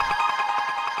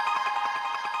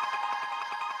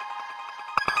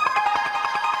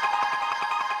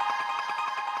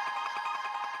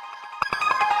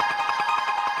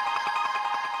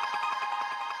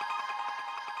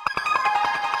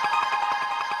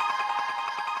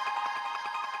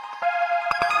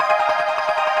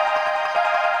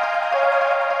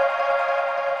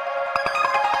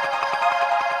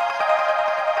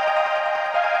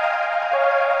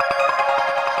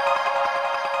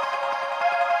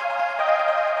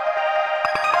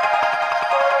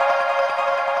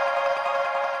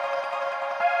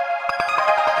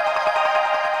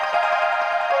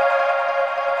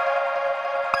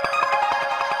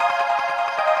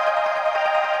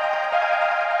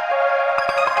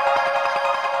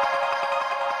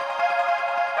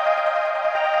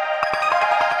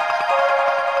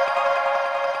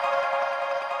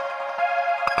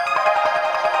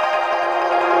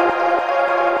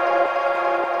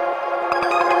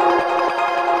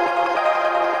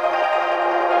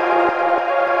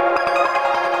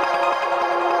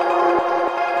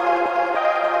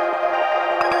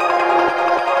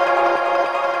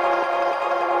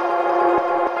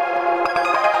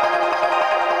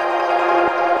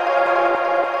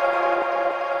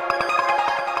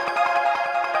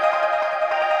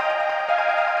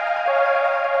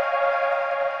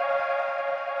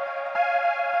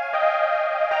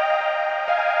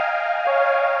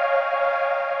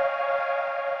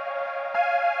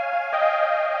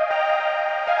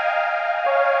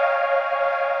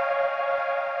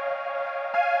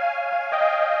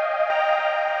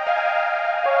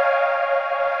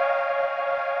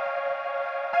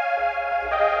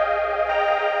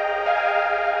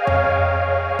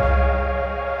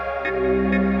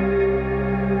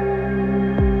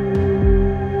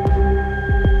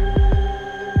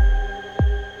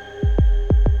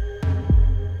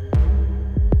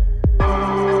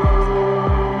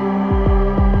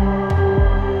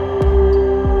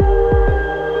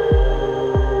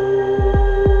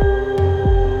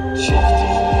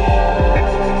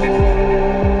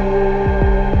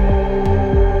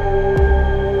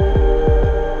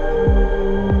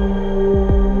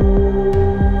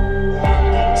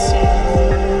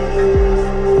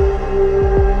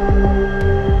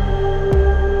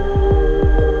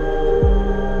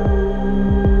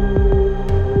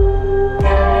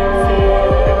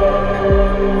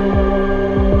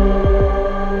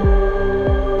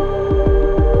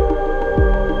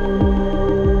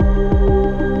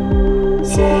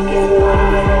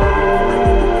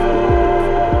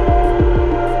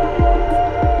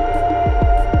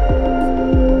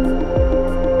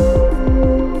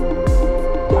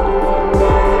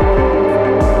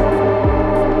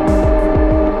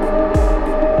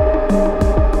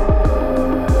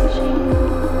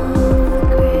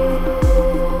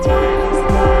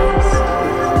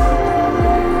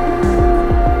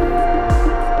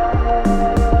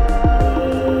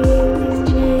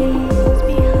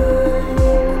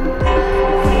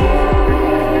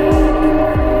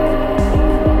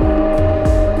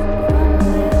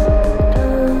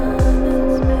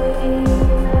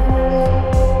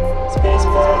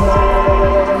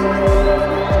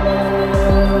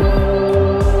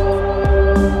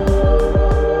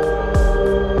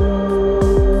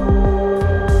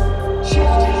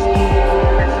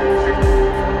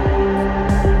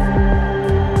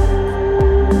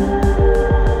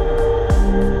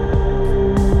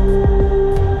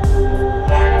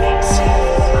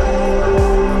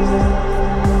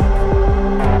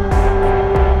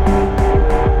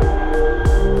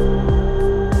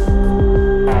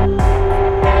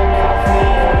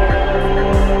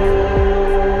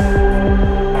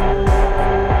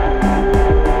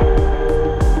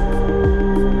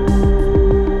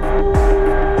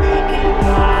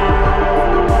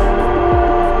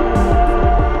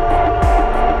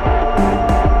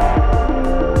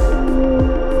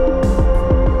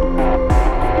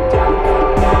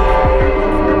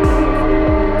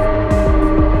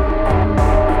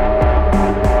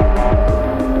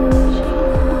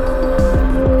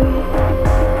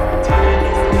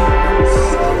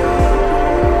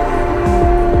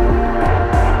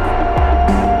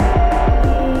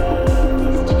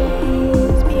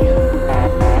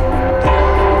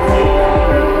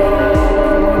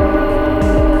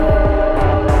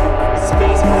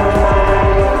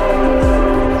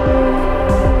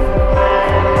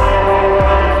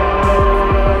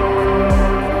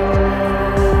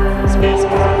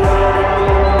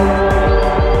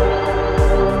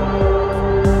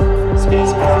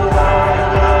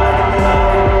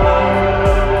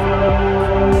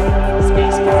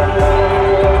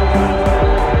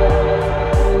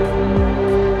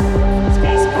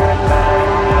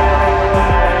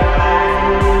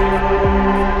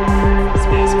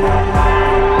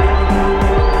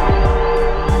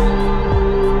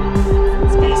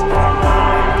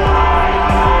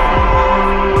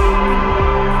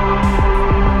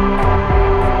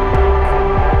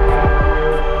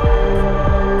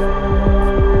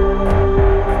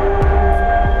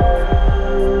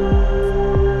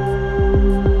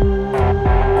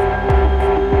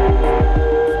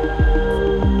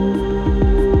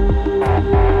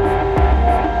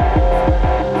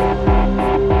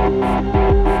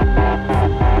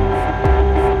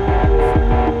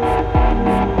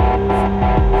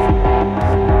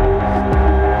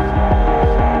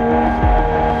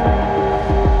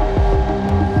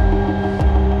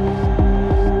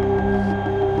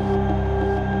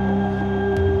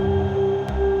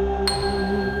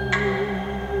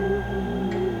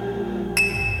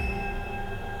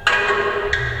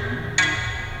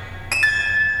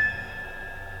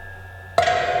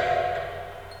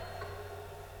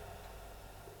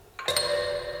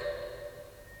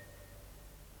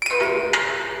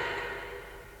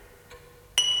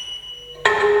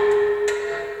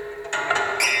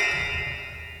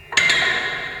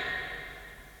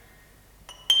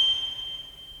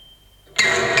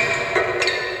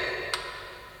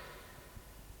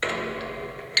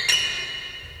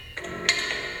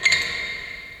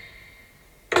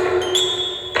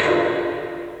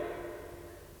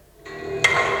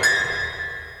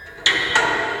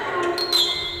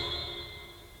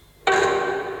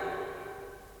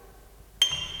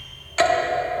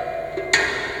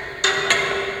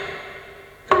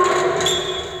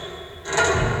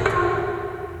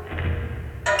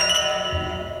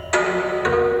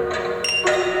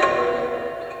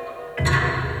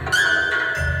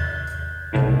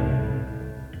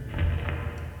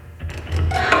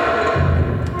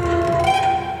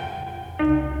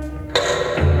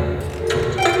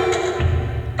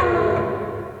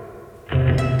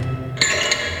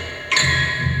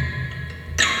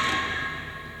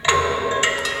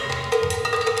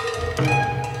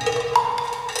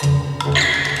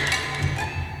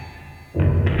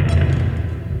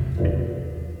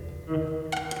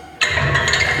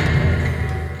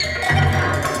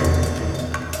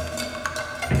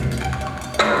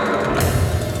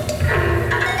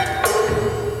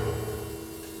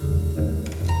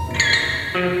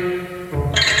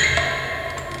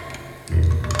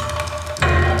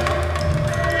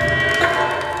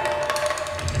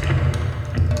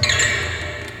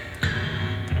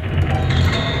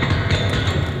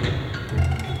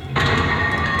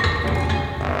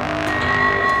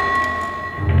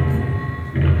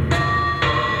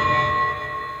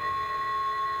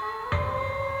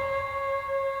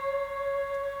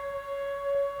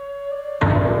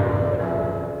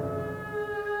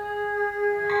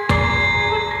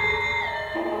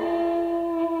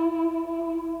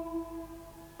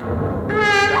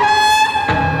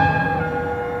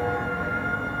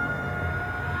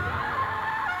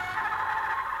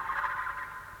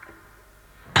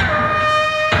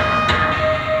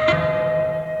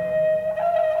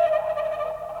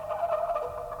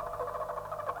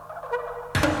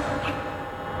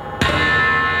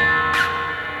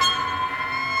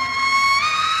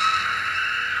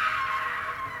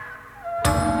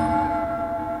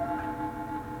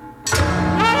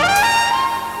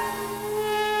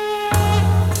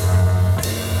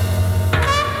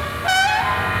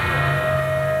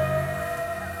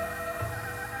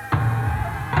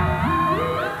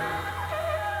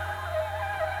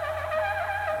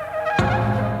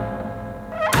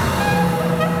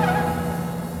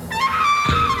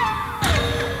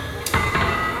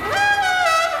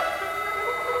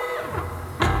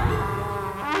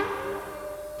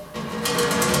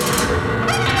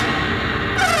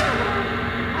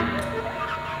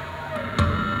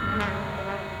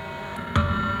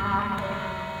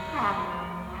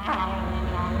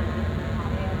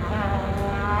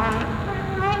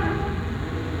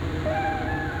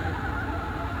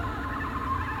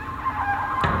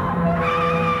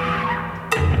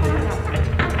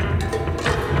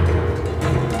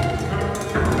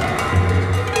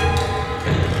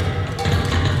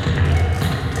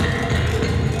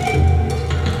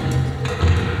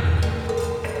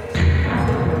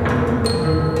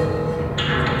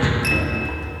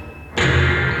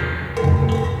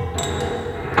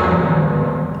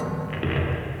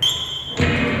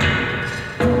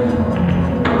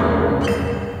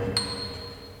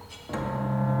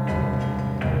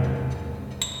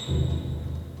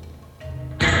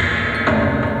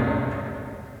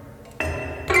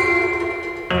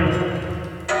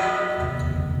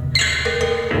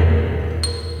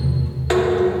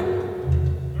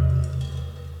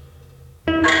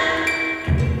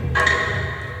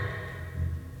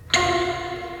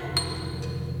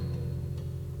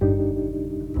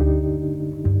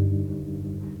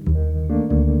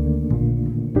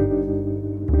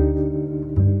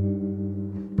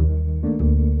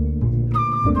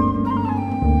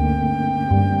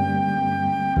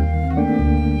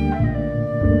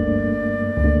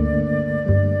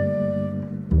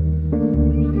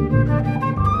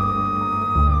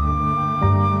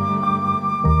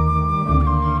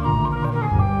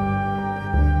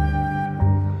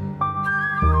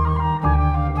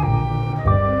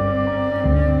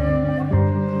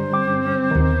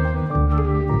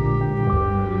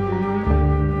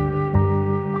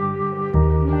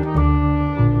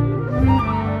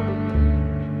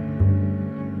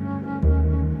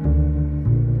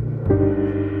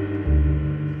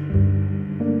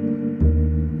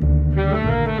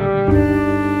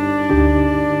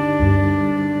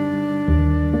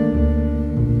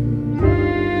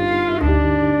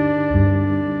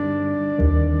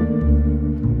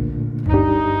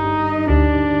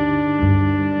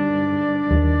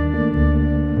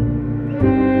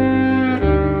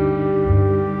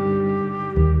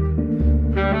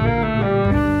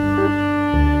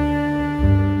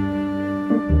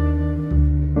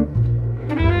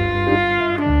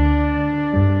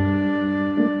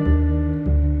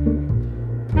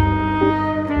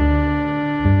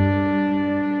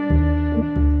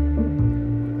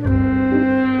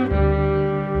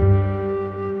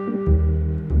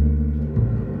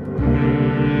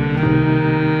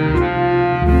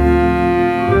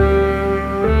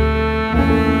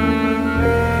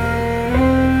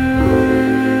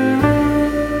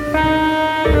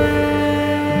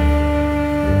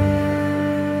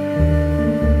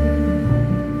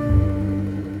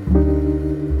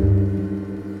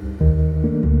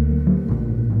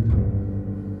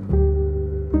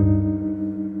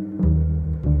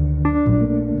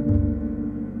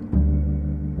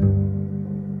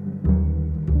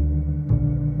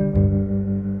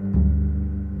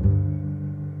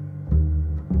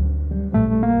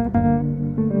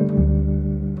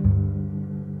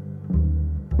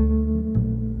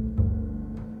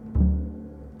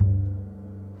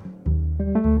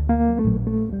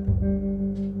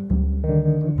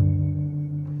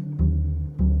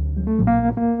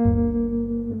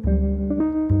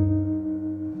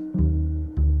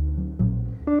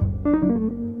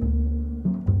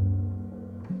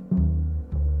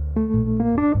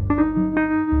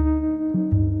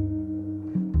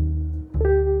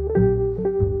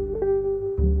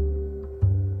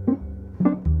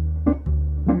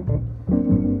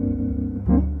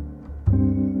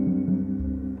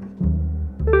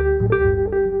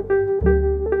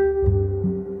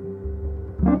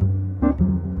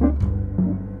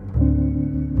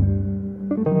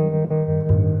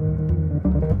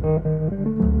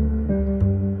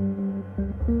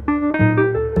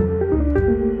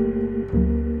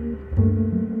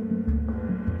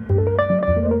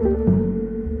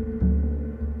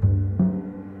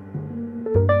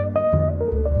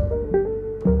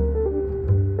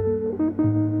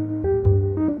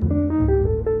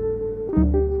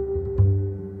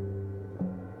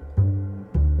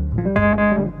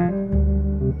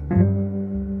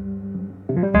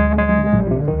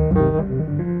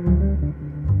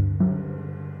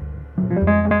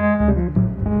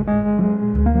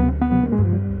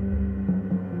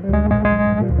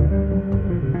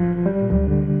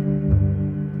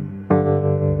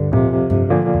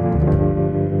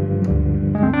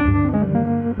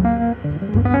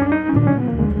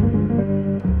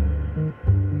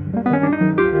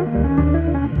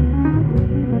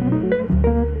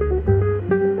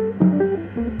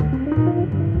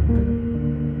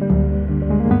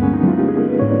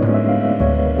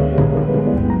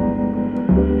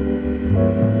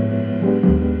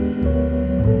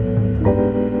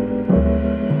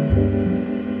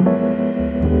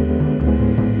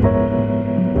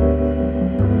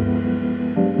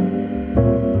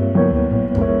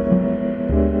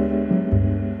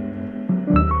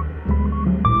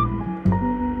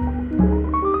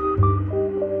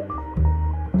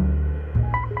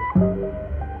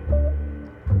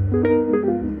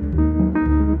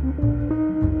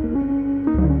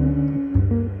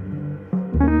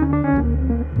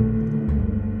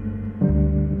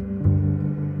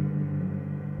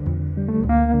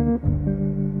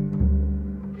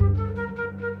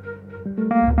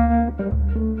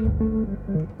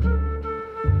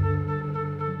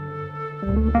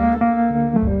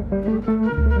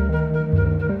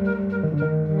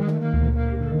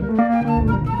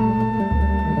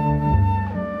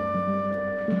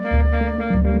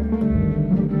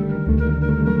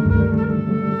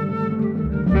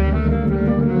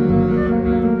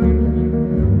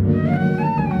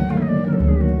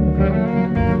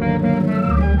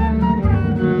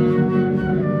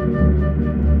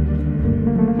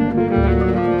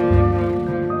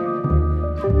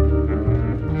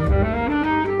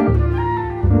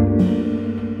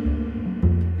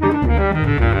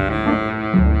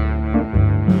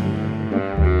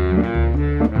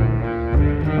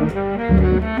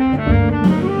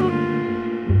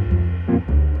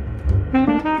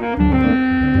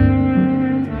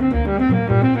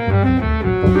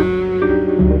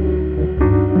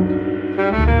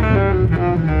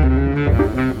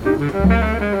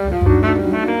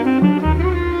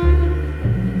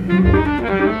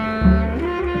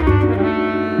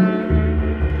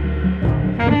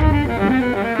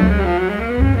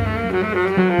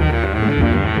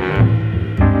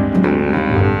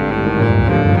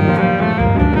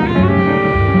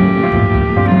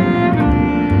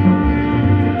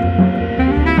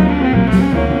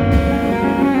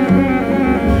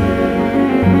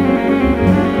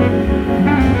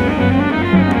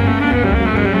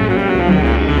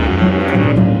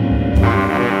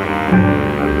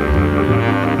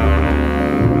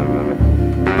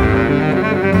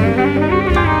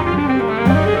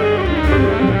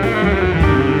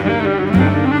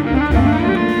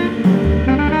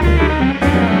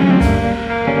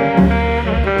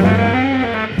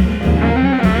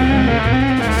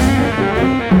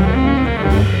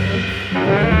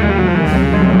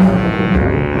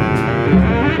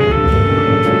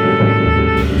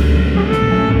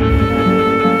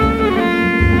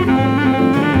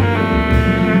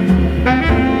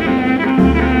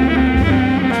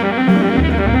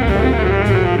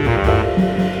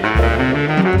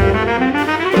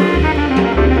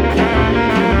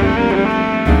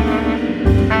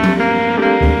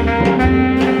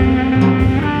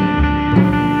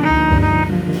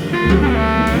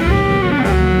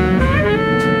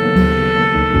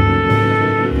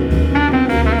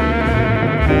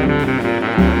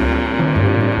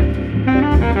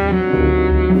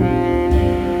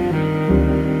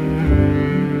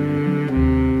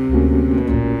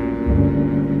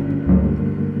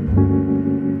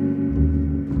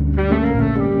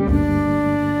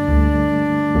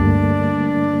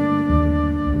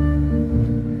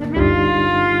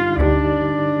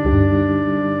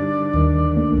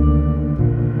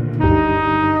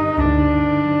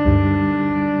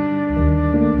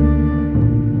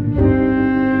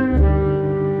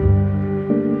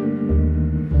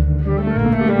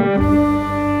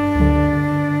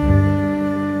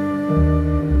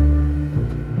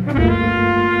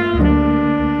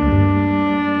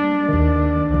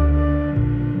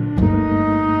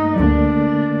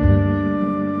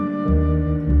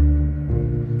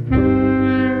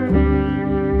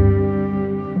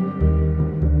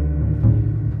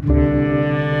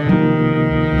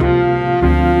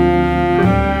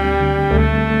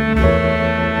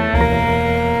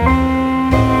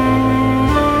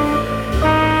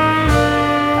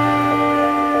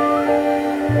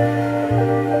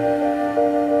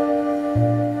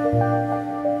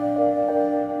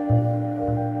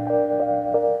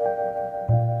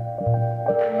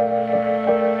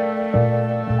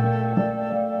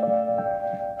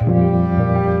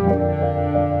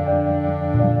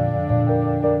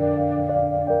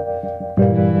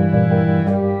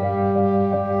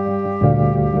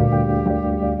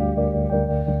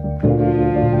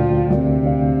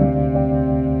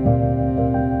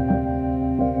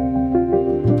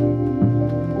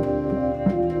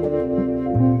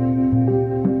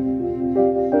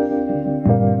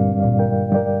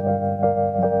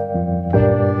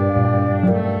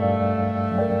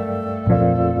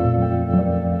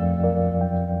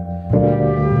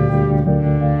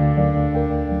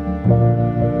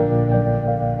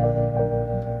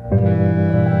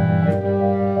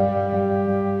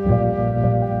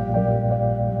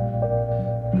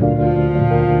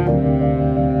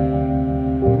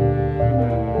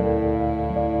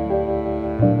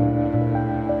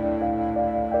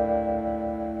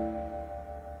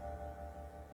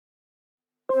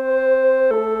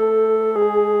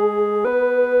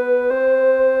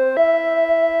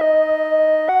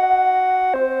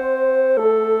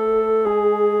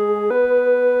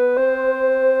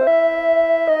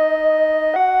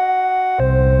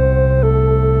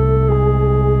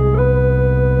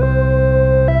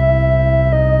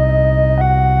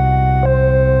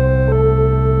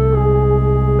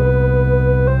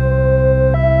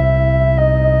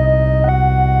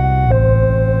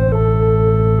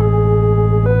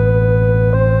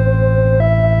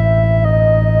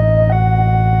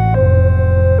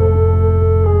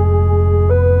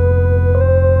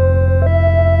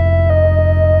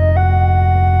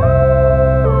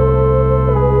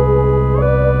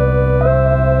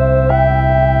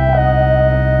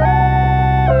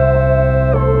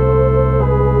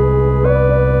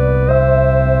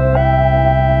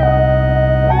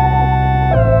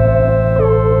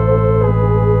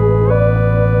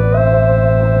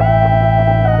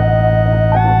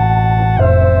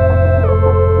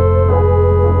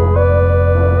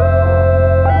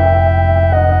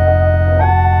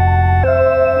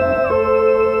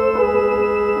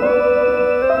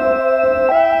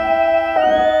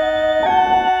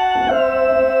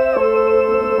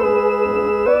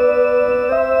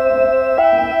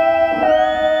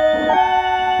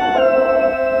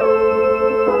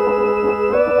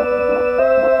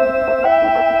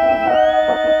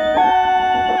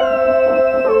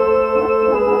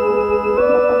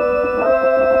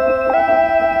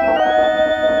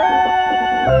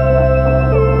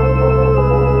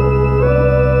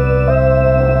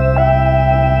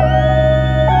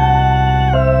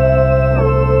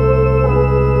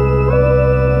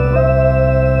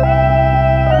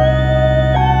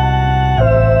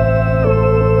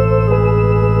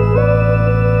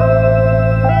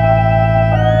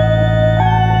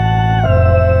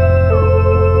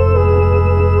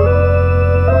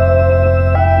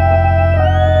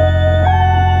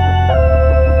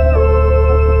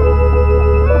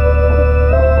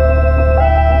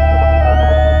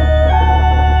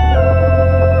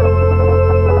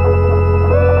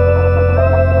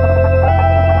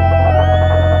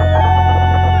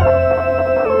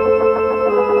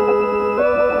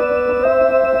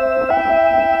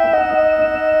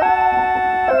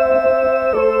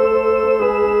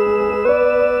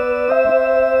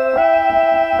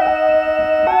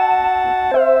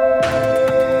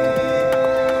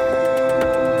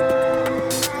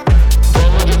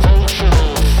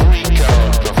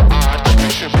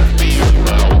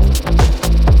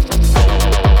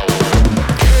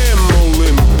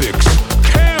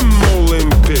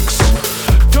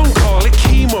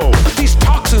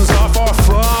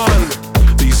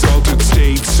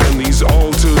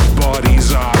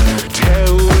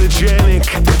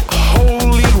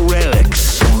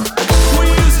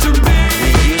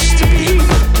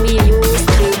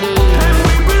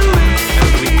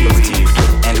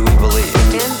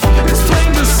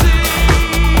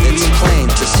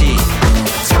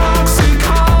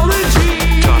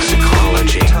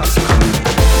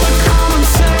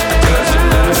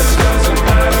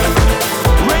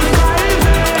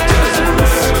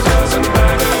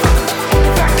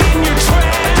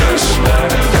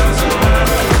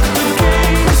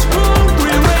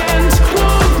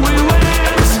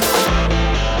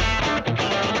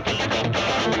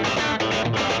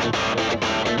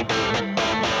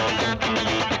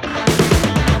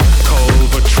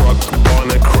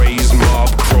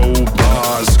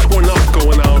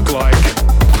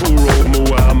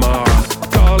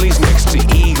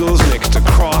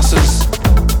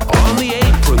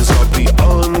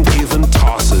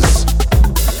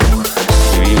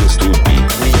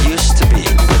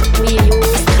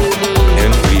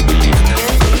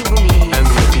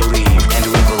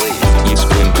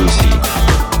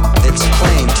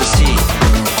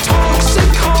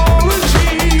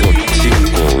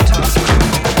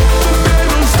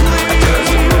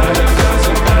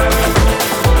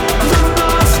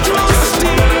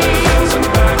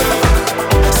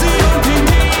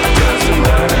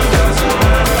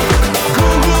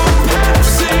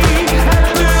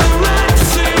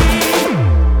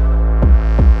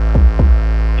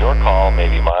 call may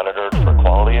be monitored for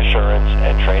quality assurance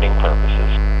and training purposes.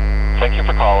 Thank you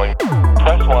for calling.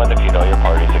 Press 1 if you know your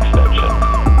party's extension.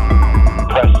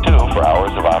 Press 2 for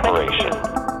hours of operation.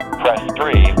 Press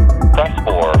 3, press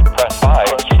 4, press 5,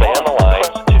 stay on the line,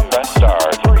 press star,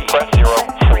 press 0, 4.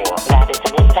 That is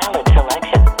an invalid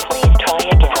selection. Please try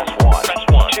again. Press 1, press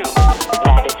 1, 2.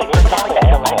 That is an invalid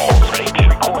selection.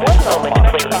 One moment,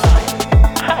 please.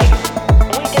 Hi.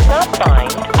 We did not find.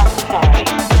 I'm sorry.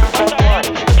 Press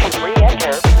 1 to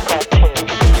re-enter. Press 2.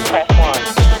 Press 1,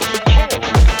 2,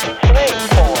 3,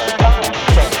 4, 5,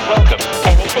 6. Welcome.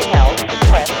 Anything else?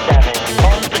 Press 7.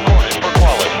 Calls recorded for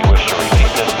quality. If you wish to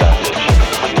repeat this message,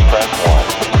 please press 1.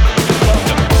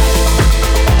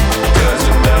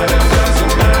 Doesn't matter,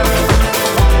 doesn't matter.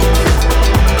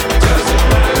 Doesn't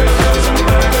matter, doesn't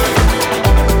matter.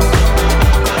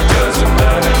 Doesn't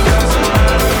matter, doesn't matter.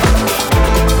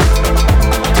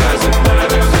 Doesn't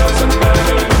matter, doesn't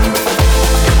matter.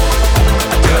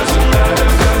 Doesn't matter, doesn't matter. Doesn't matter,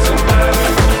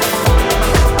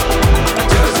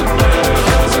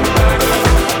 doesn't matter.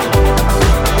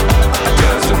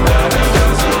 Doesn't matter,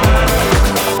 doesn't matter.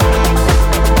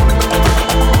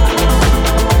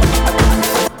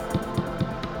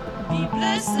 Be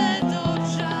blessed, oh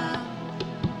Jah.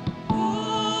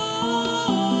 Ooh.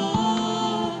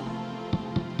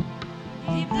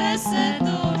 Be blessed,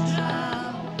 oh Jah.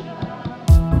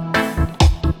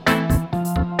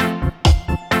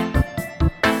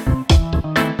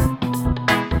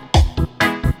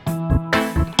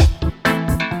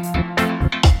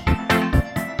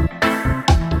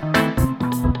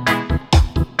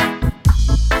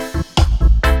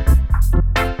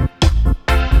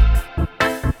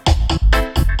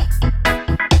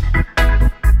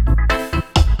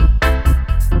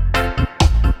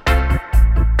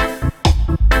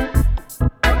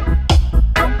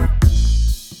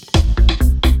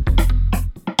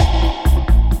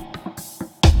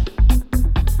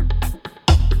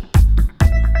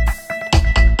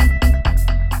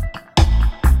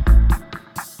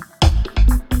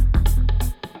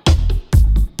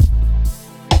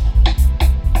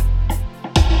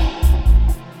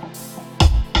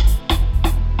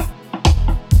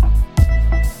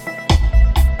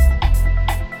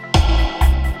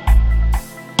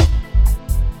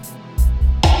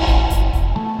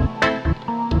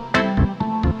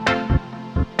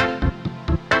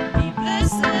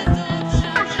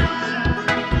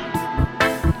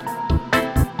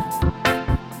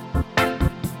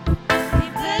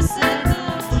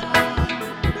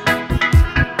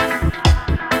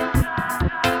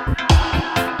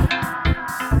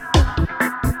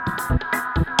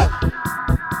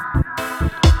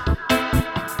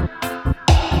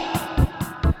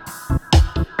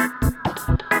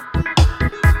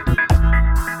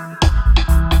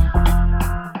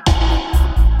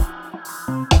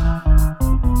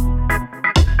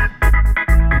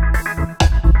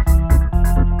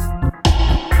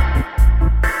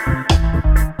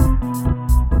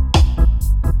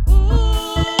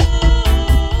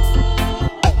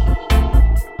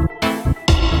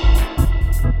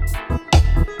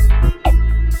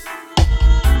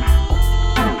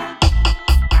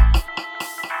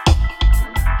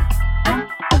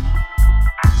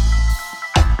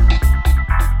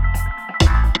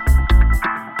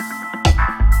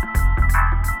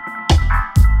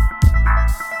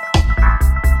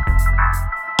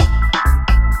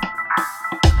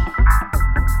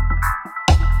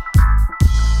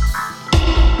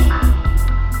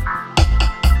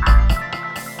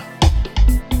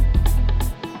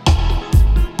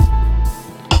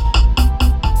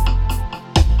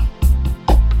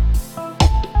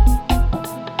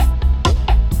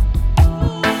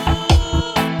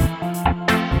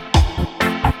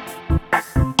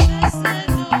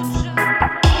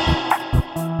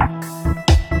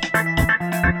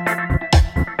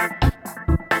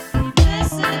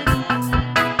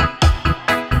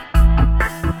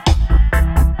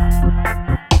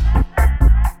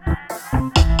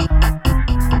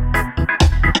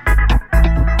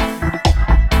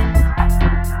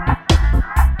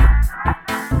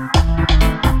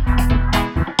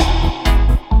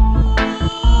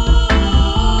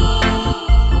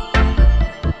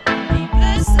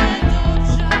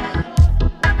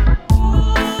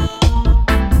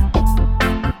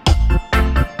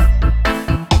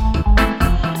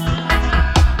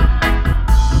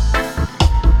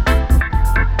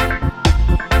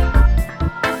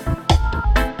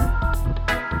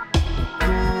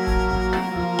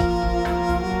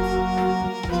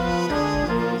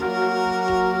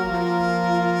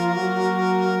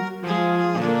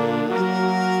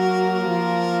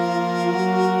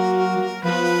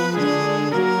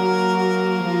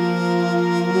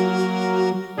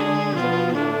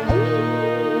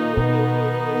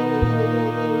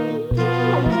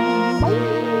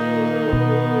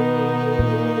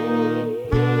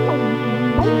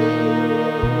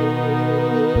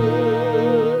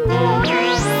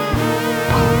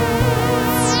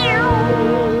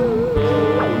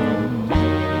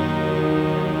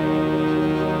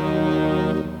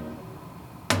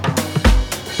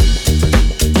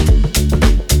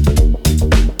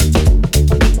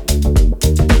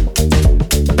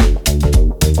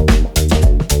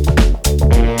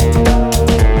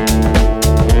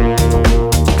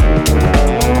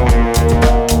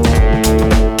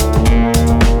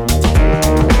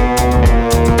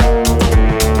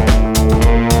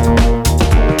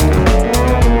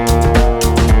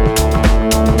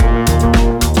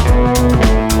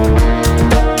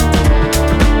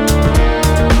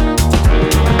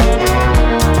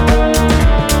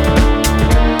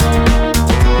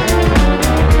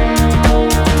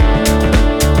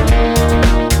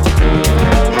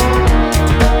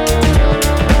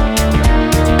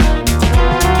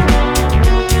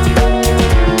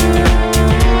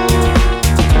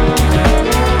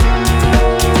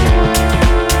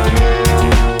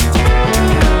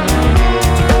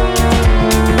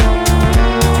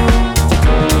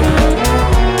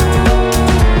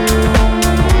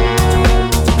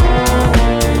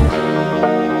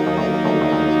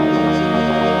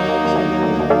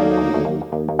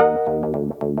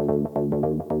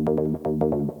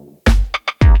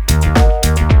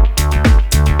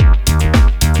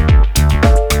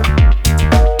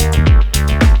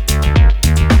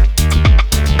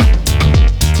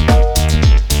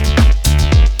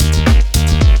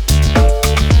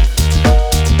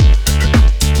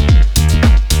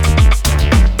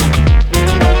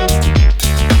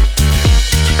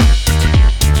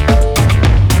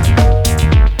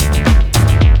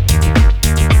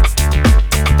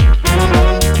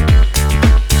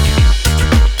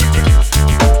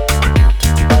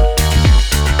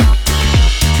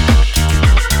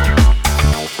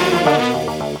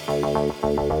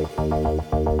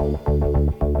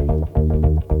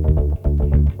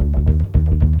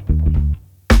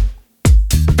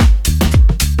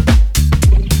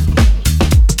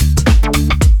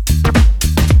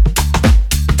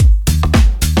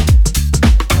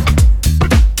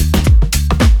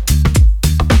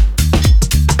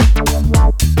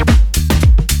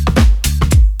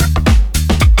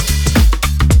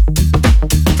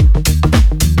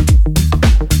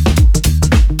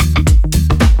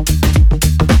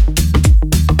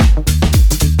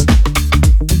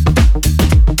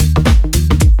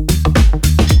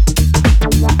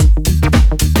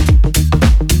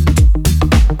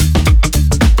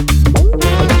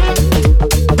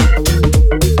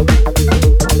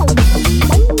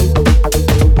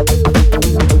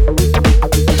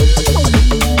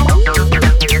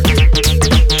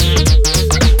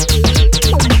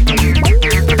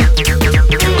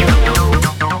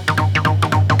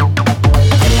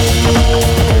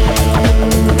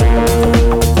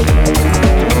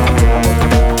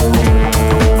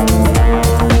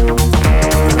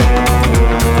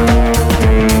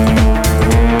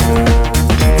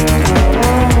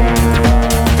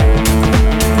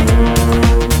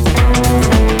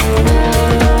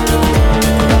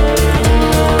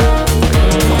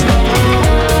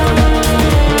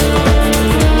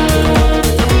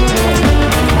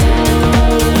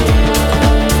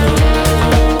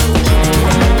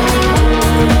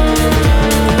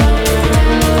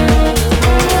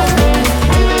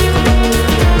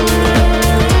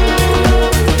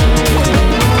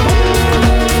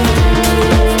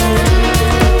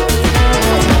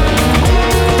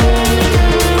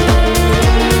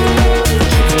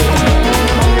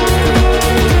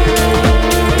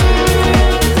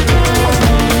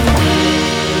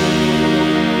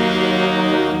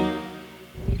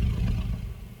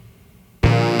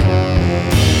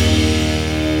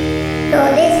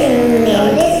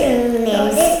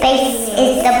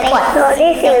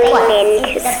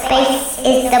 Space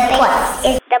is the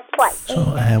place.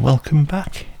 So, welcome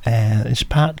back. It's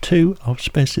part 2 of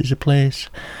Space is a Place,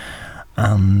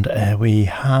 and we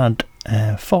had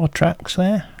 4 tracks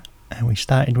there. We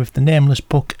started with The Nameless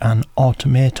Book and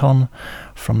Automaton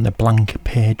from the Blank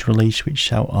Page release, which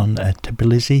is out on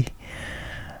Tbilisi.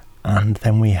 And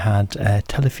then we had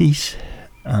Telefis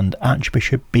and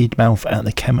Archbishop Beadmouth at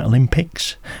the Chem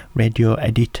Olympics, radio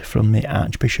edit from the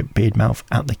Archbishop Beadmouth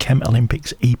at the Chem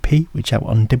Olympics EP, which is out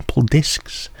on Dimple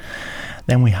Discs.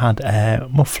 Then we had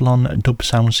Mufflon Dub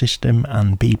Sound System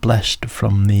and Be Blessed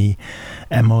from the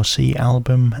MOC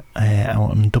album out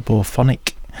on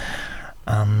Dubophonic.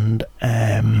 And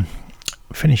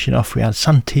finishing off we had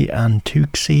Santi and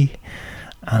Tuxi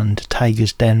and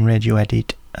Tiger's Den radio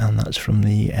edit, and that's from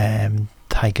the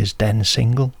Tiger's Den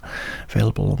single,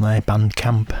 available on their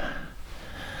Bandcamp.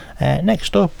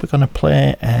 Next up we're going to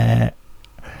play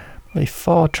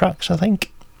 4 tracks I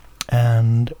think,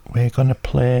 and we're going to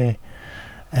play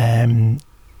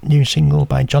new single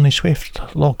by Johnny Swift,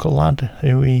 local lad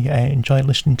who we enjoy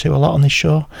listening to a lot on this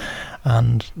show,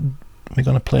 and we're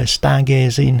going to play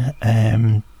Stargazing.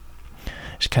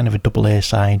 It's kind of a double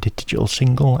A-side digital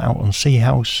single out on Sea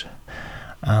House,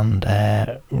 and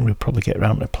we'll probably get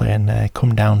around to playing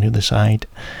Come Down the Other Side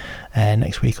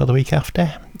next week or the week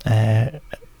after.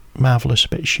 Marvellous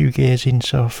bit of shoegazing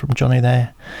so from Johnny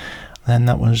there. Then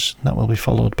that will be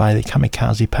followed by the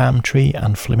Kamikaze Palm Tree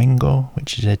and Flamingo,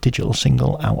 which is a digital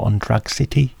single out on Drag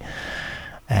City.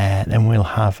 Then we'll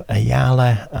have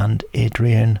Ayala and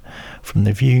Adrian from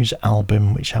the Views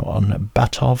album, which is out on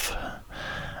Batov.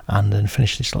 And then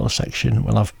finish this little section,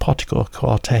 we'll have Portico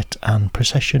Quartet and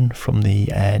Procession from the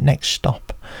Next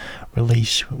Stop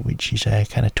release, which is a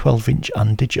kind of 12-inch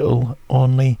and digital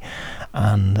only,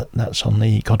 and that's on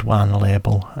the Godwana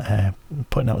label,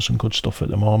 putting out some good stuff at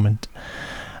the moment.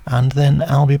 And then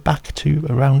I'll be back to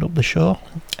round up the show,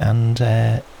 and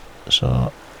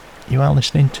so you are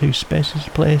listening to Space is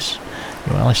a Place,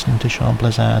 you are listening to Sean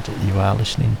Blizzard, you are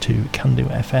listening to Can-Do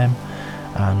FM,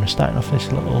 and we're starting off this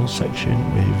little section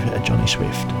with Johnny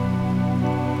Swift.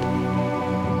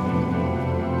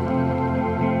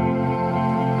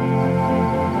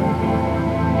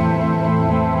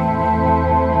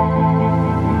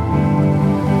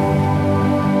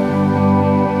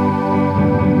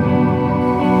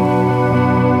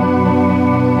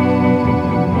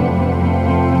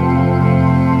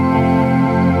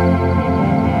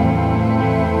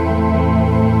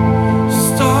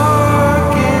 Stargazing.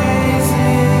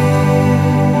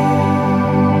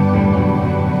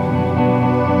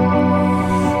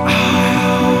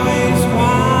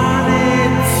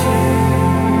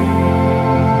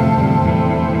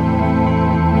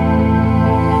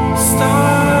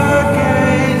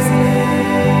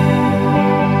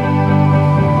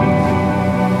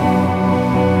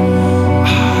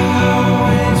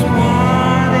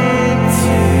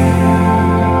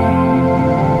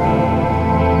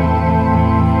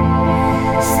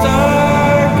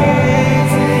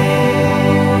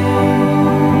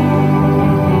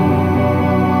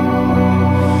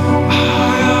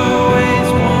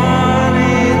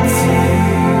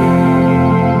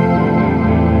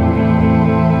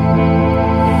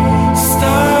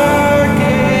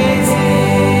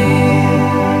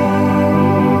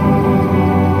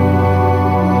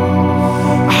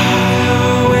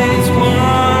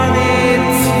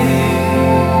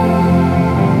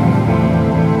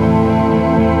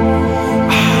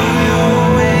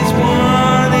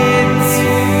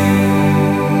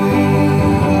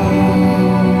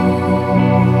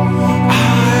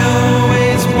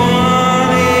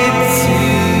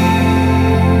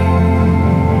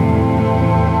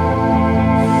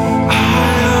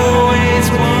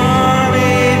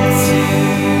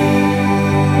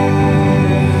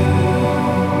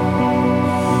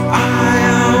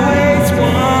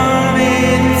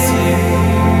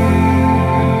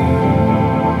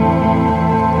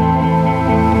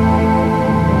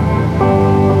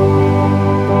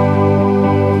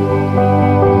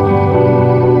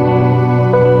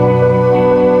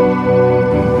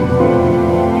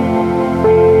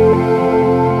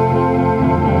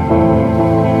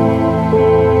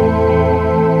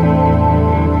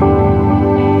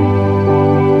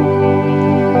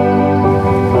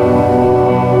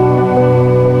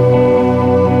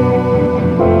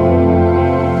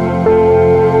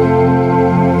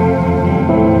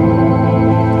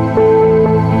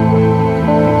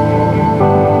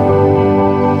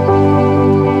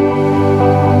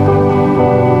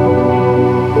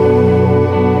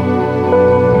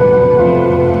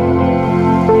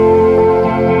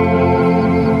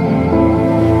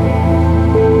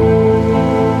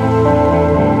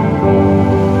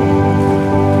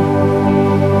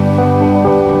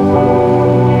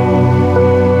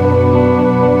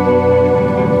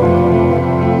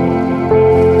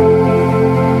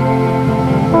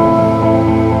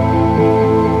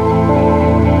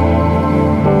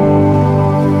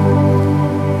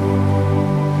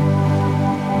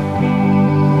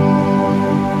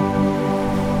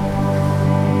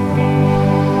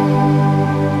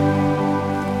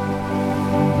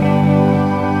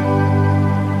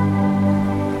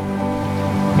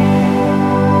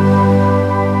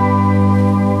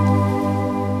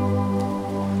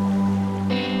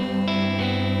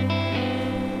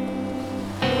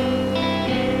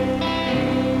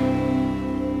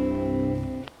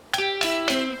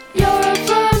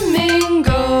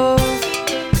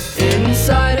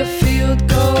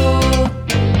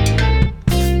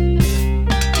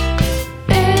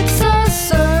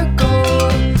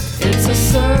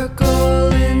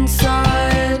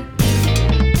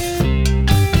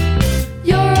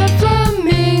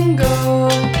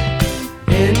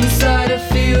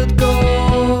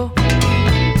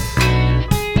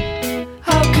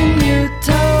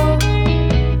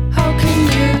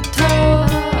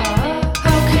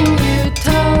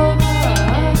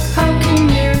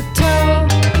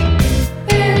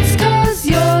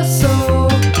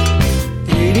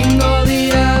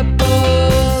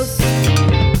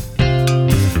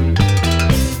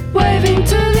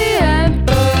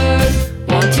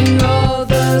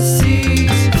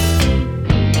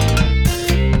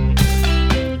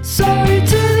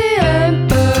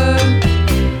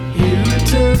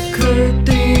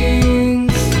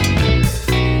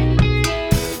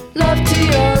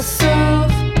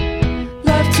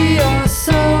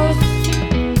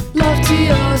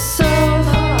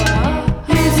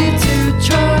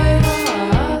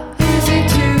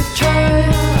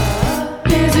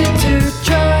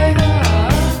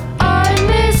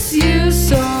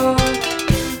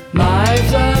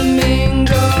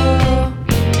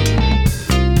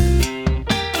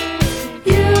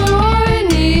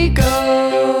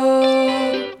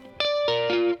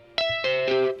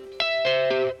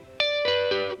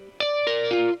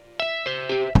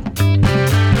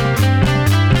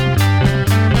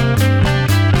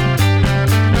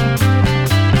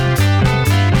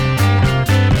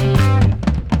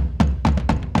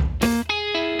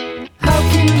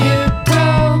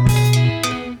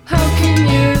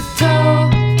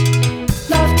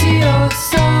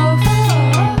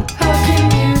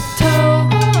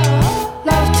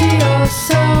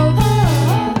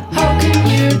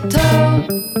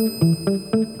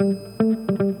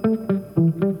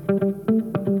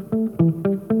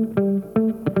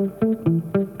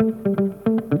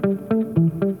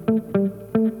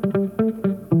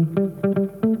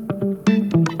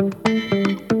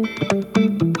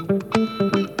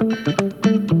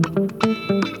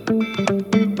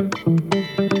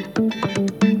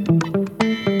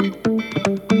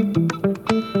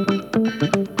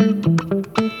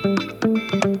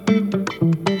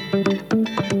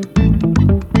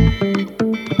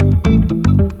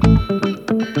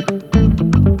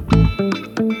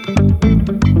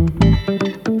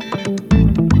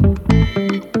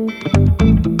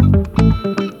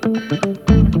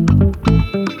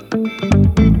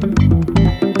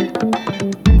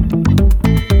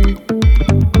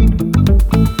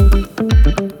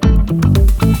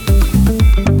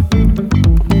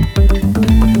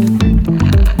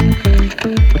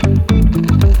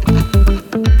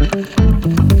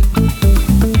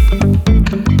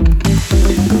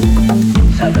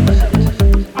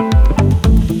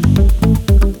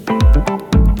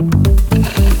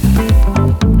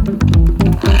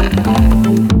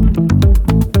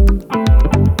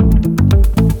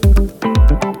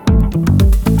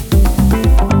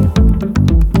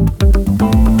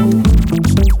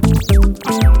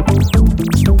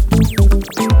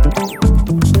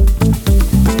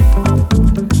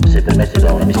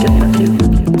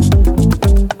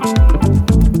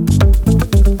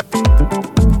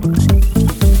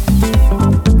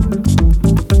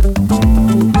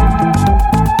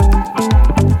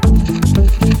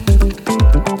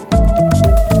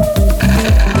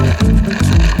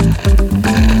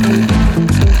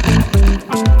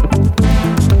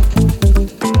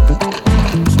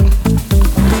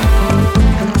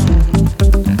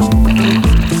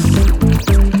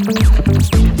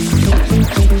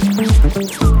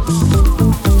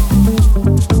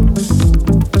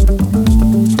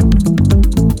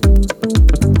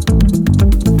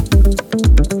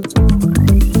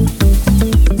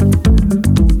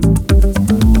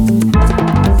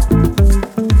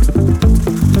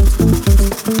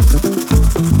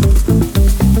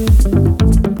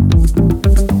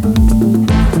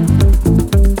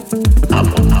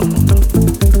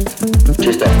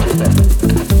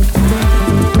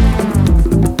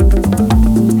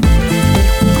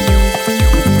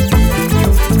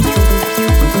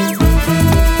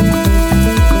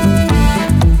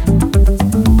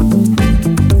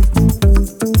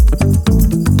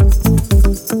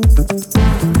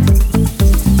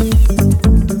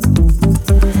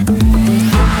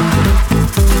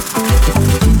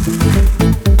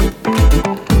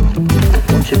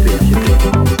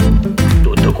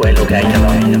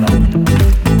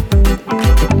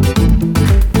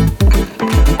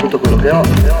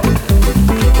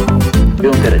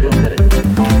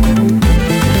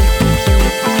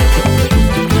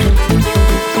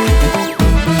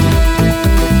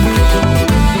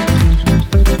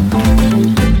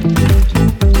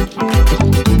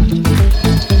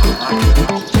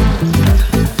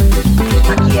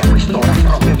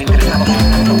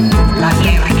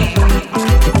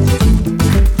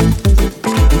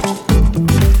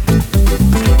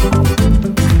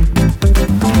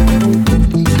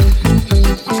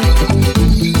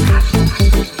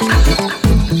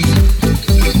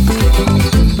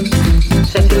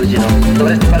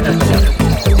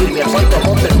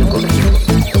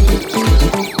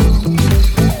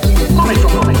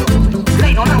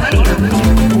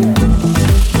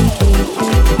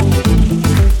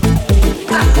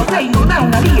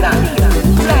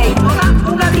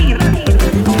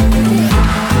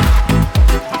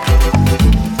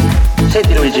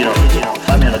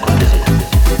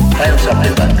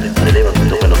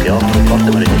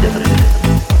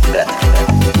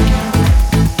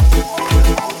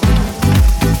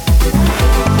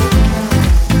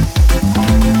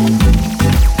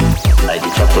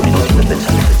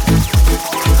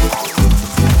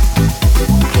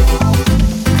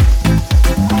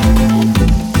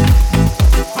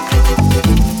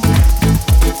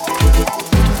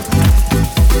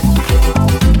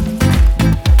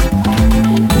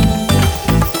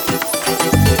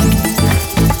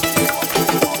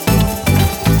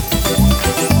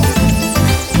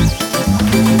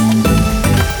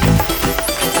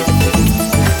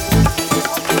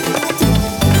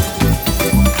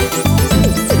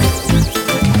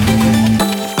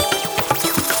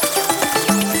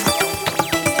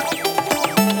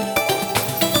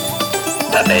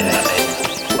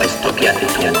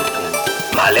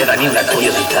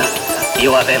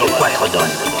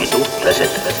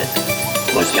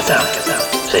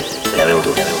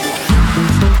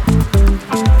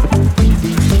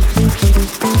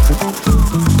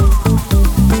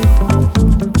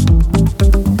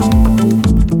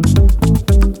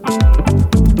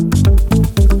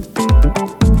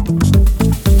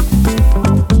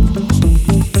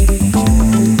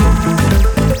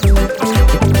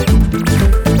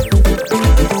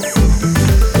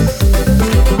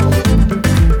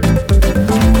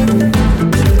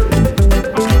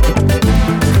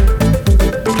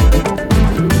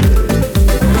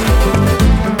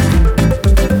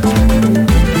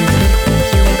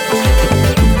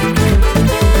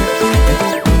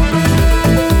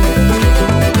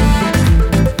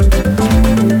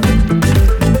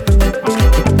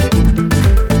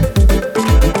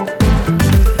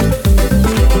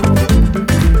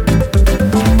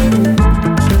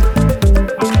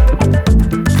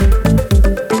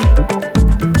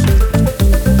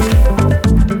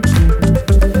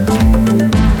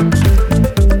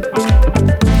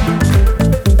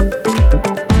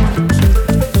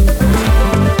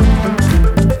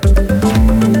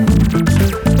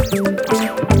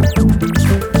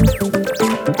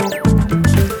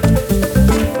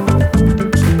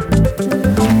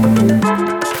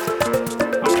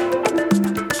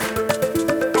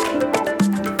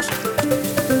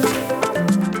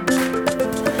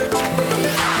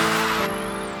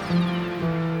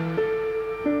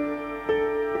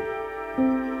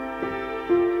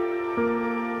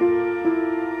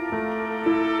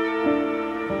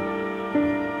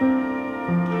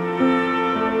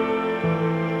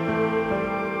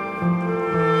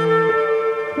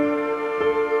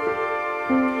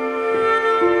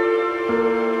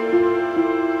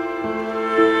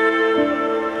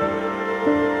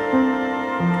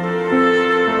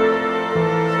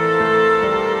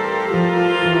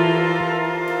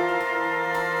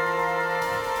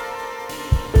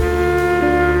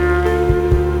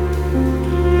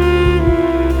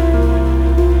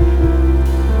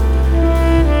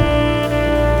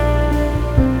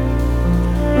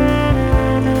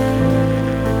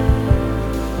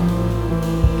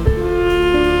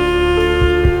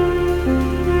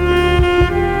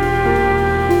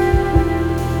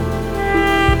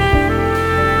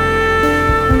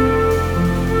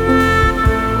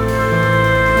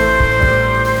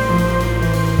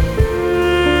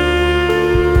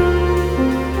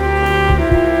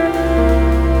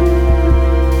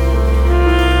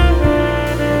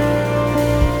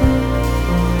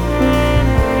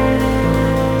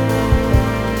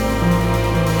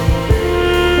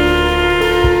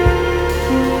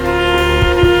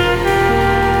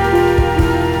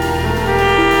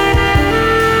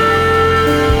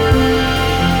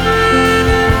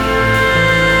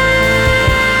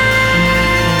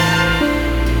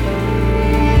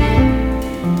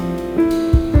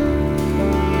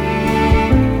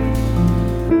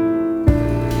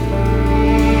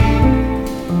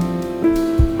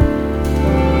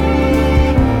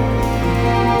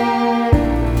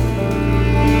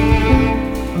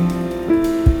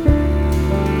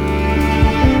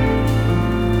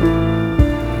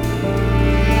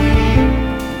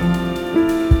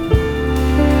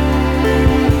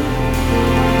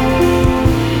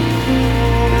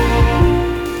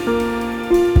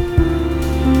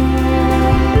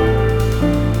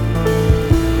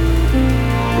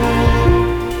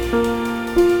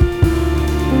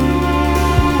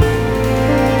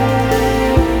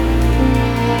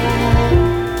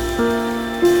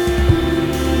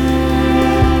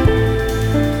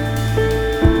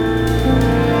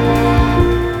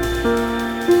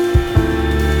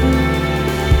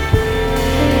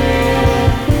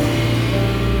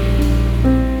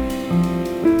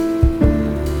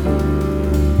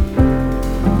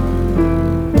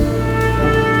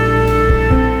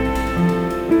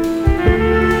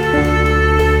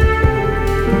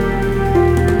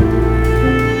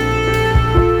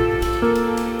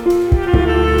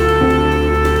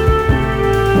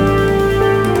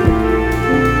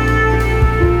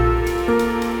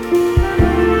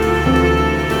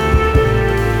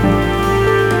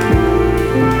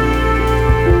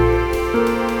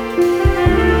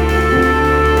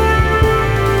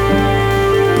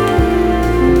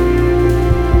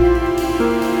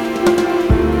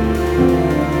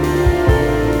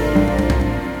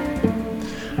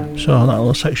 So that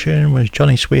little section was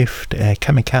Johnny Swift,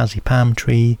 Kamikaze Palm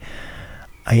Tree,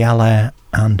 Ayala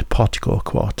and Portico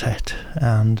Quartet.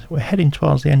 And we're heading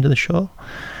towards the end of the show.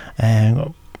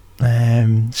 Got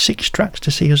 6 tracks to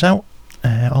see us out,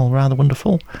 all rather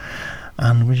wonderful.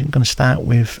 And we're going to start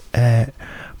with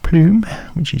Plume,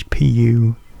 which is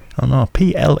Pluhm, and we're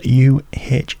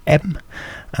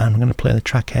going to play the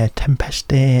track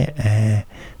Tempeste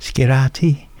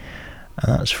Schierati,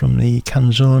 and that's from the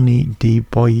Canzoni di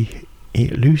Boy e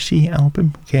Lucy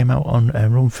album, came out on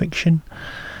Rome Fiction.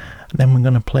 And then we're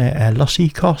going to play Los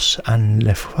Icos and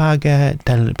Le Fuga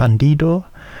del Bandido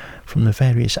from the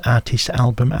Various Artists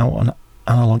album out on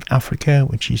Analog Africa,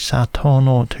 which is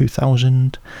Saturno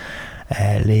 2000,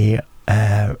 Le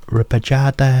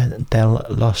Repejada de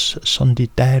los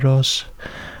Sondideros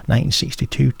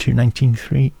 1962 to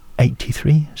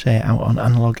 1983, so out on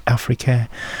Analog Africa.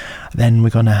 Then we're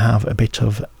going to have a bit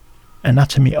of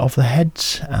Anatomy of the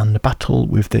Heads and the Battle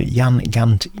with the Yan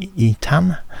Gant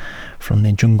Yitan from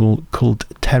the Jungle Cult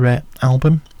Terror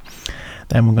album.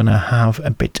 Then we're going to have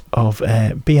a bit of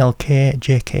BLK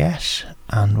JKS,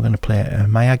 and we're going to play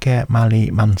Mayaga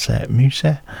Mali Mansa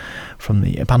Musa from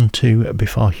the Bantu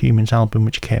Before Humans album,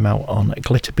 which came out on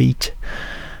Glitterbeat.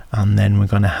 And then we're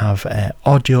going to have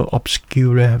Audio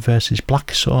Obscura versus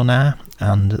Black Sonar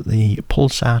and the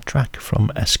Pulsar track from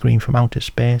A Scream from Outer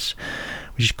Space,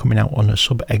 which is coming out on a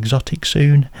Sub Exotic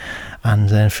soon. And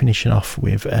then finishing off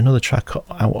with another track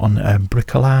out on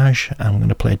Bricolage, and we're going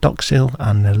to play Doxil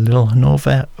and Lil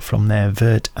Nova from their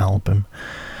Vert album.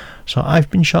 So I've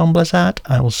been Sean Blizzard.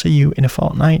 I will see you in a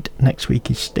fortnight. Next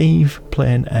week is Steve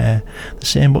playing the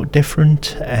same but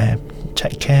different.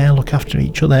 Take care, look after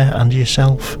each other and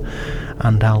yourself,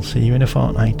 and I'll see you in a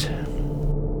fortnight.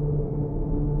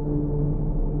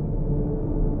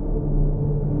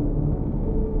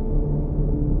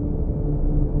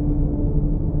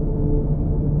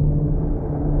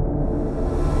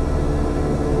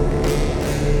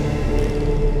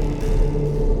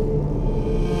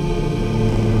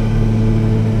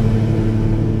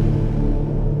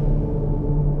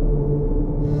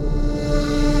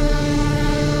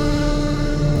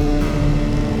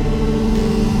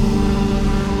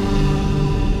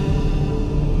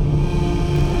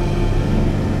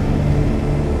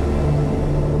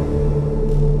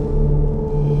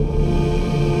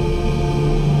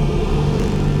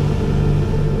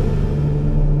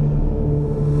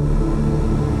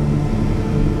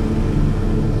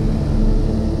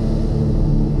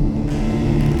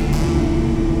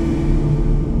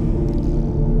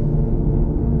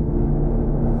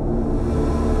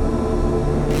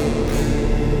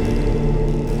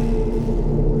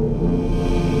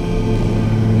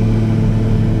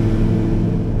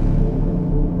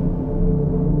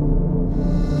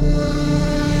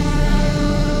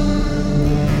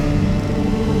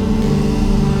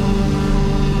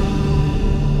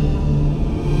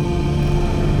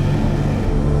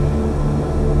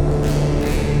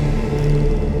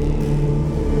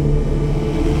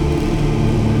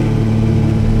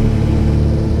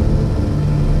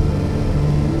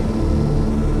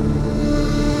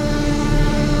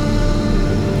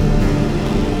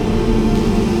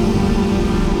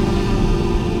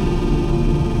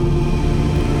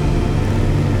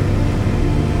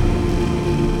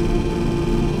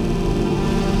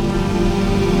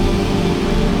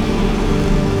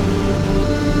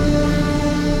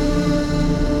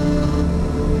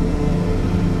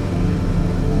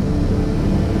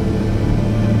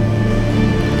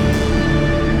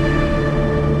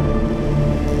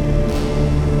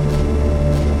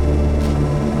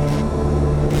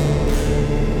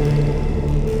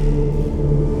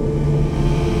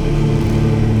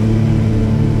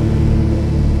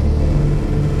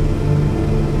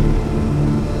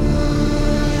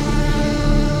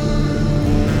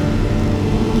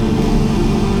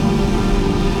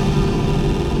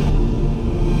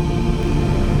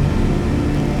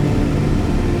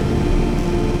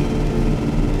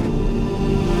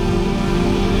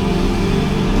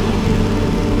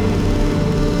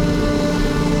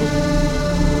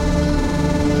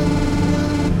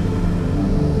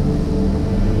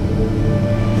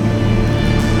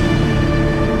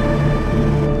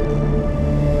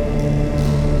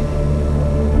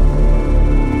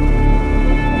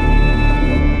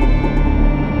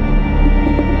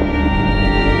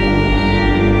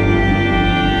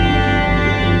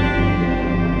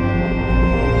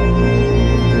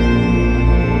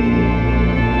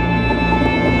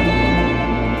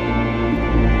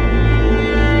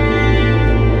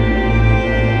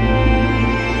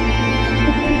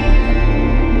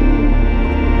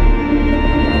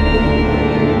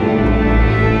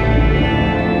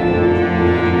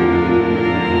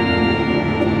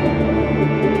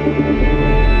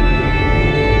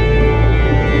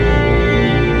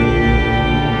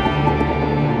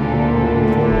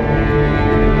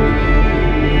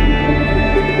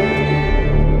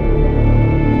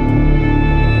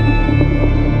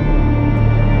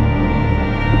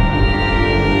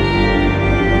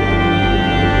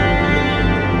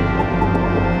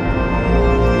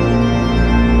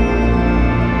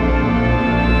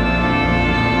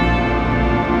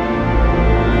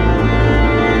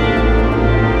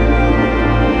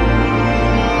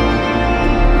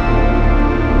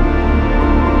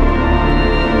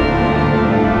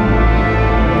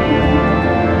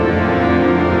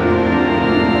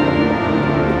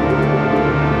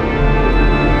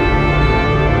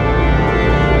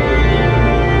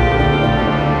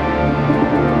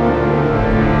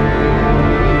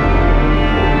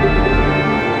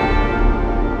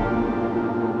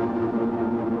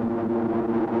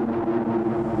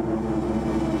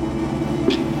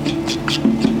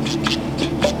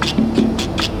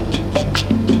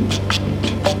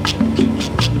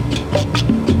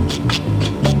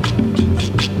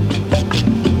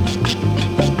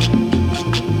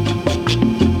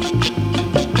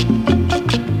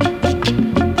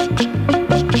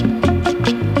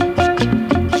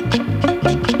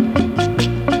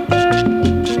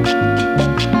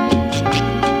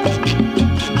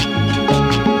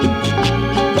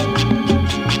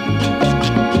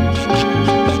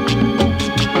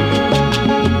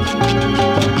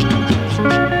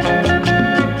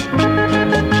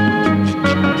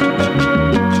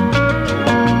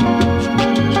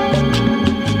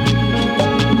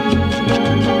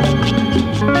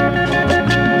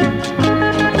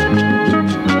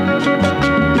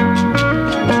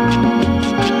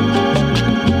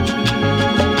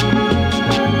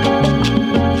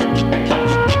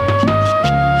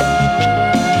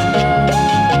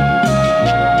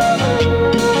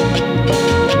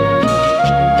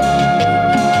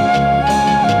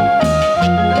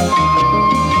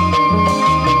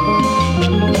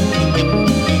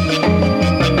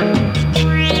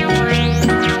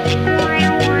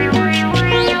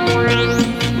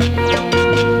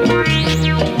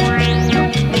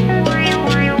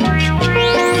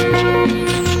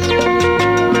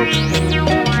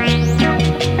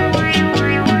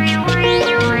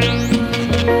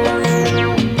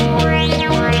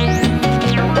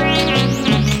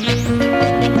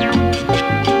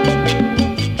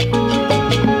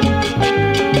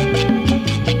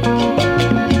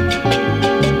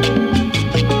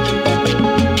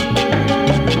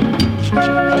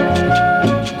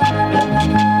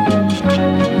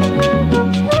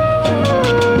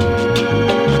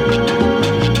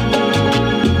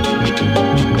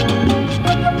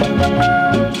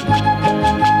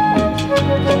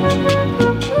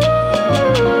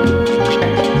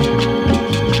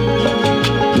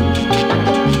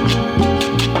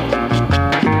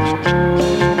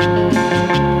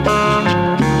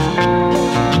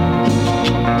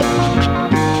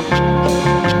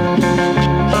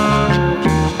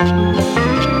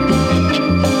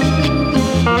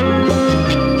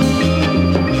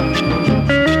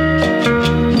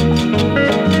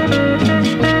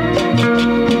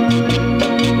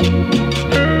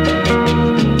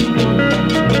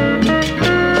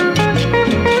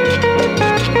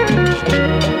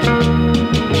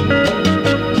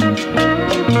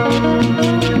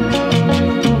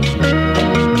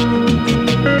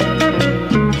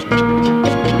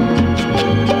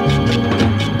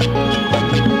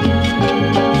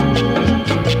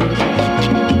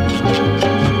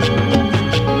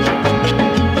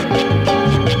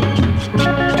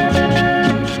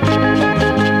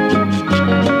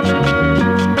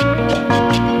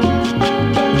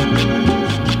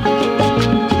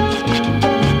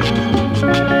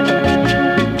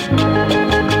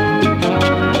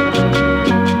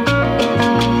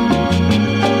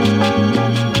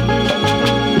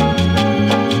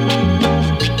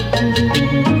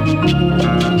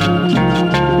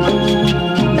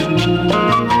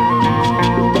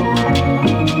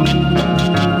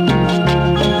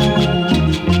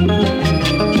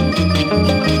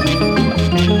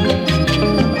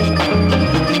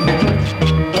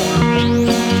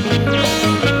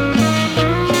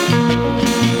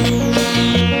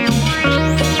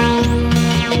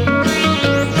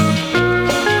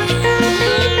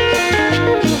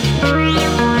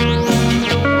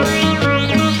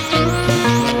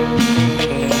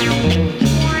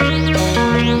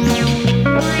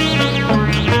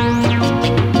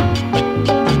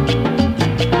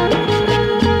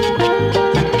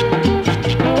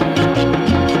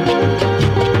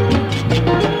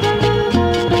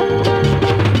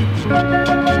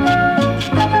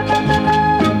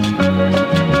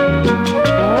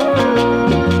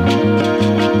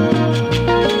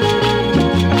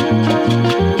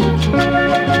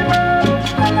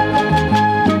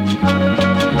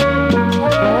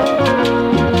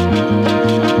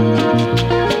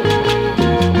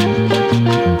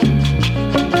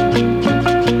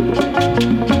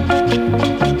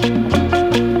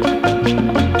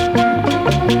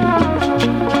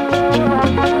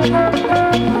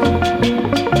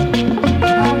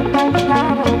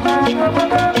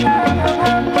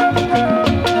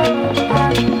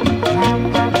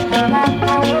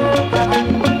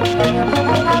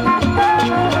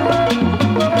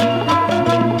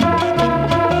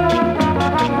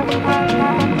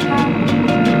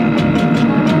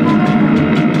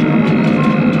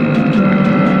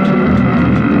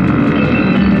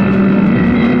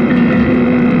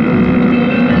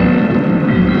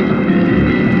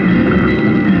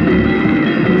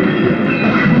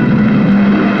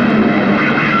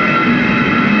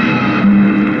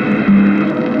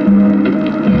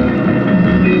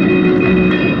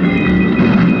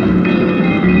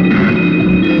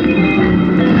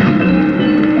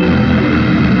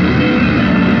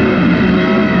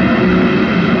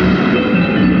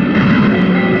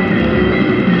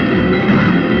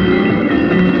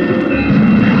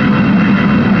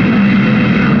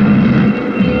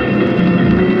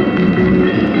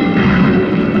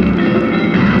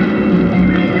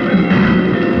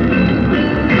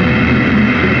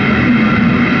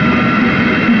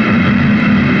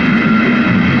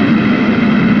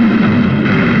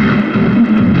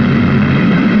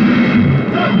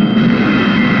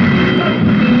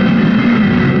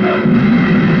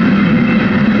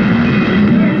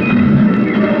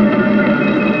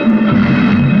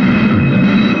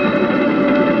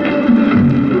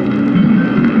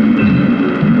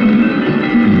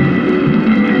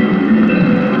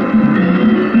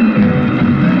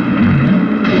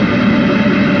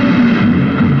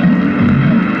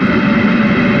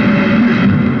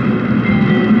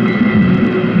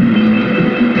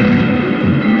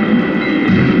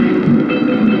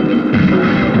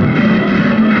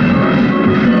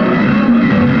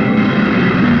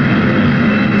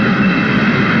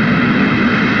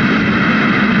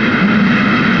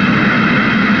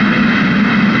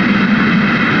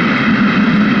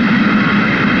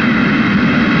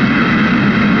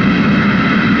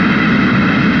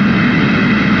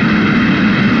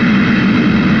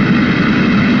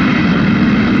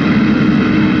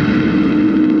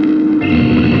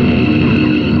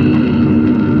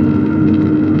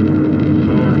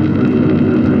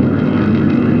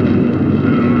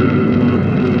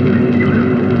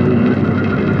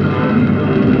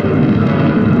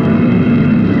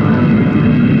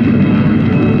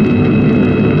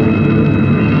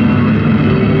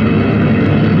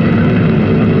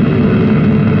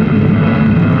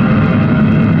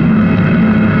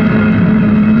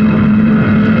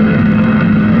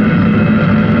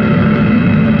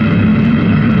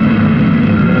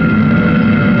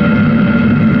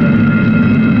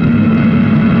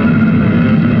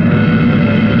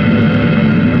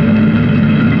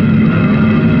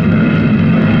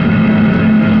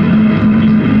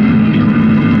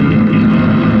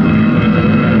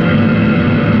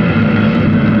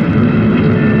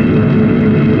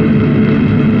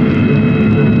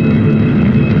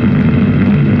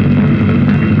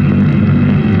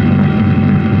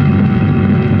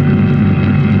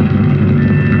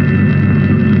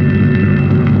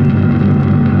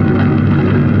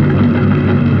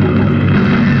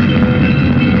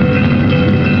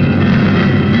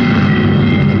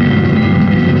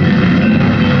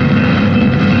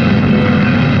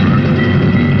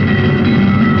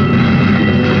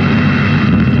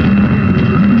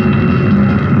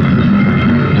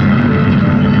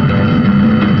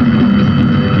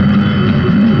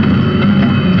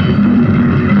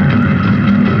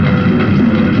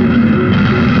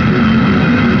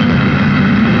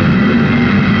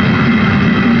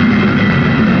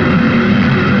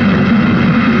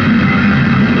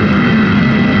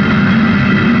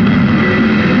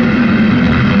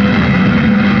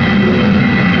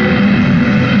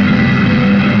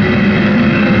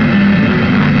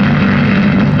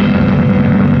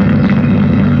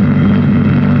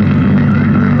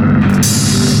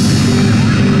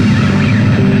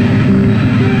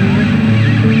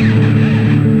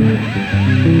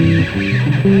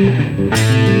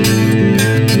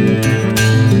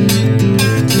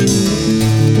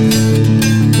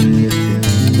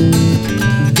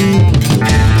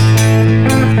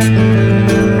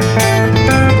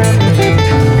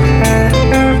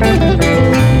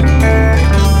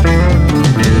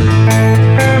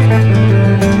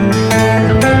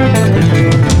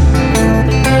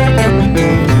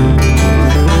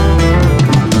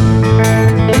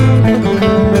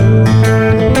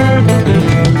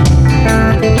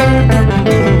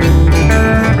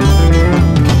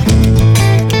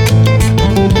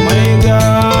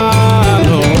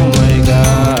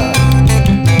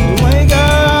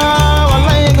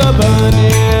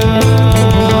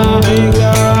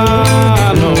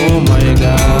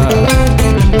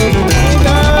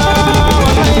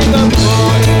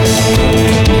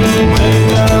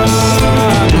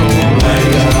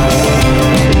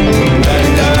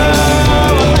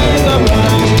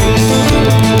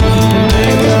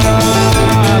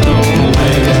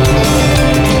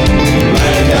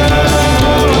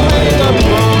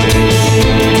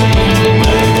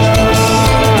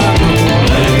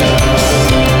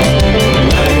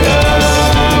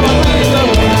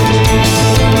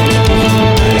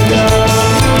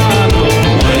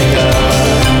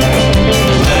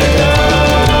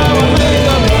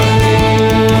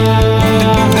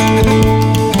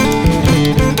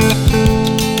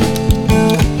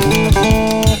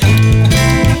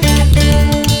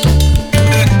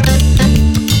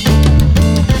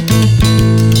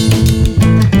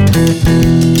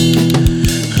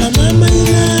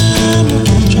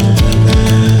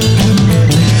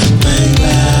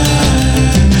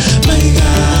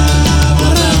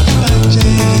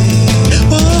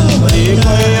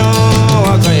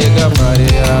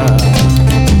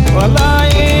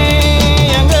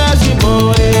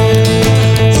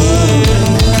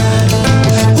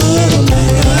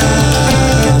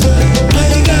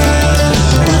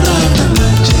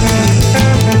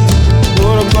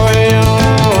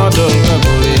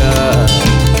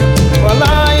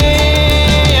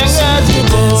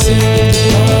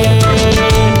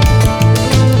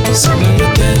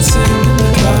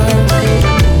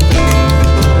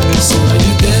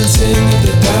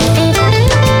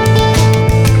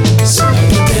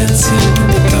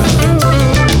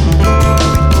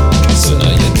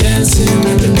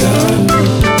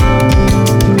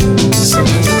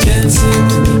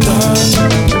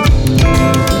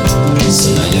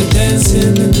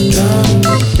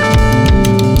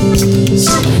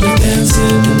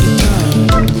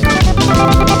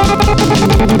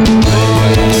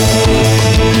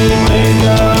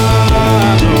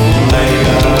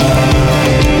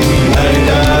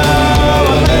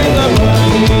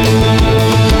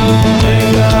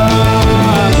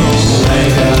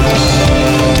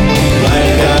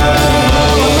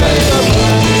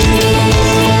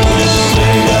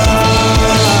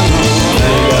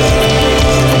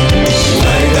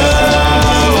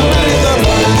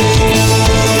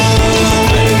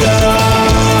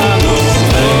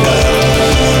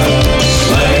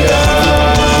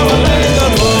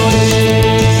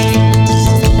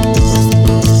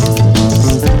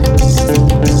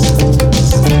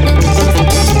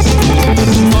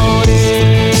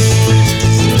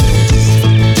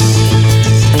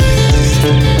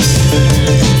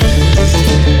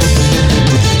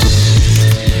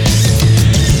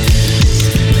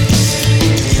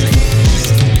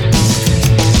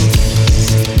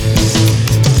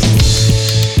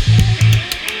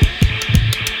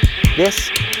 This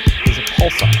is a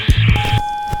pulsar.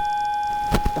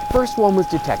 The first one was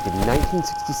detected in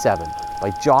 1967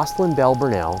 by Jocelyn Bell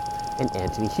Burnell and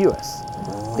Anthony Hewis.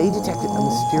 They detected a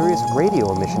mysterious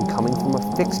radio emission coming from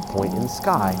a fixed point in the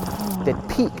sky that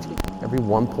peaked every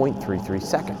 1.33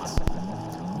 seconds.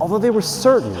 Although they were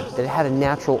certain that it had a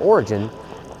natural origin,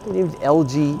 they named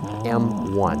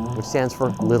LGM1, which stands for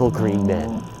Little Green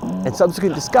Men. And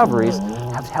subsequent discoveries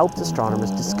have helped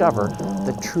astronomers discover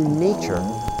the true nature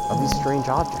of these strange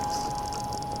objects.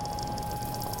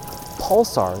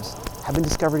 Pulsars have been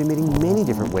discovered emitting many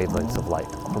different wavelengths of light,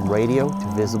 from radio to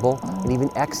visible and even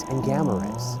X and gamma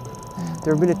rays.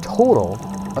 There have been a total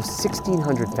of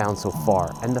 1,600 found so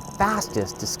far, and the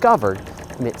fastest discovered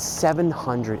emits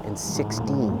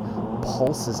 716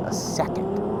 pulses a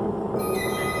second.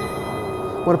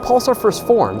 When a pulsar first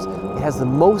forms, it has the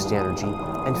most energy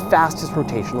and fastest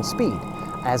rotational speed.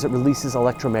 As it releases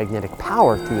electromagnetic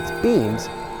power through its beams,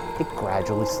 it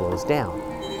gradually slows down.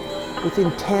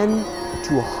 Within 10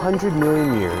 to 100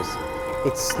 million years,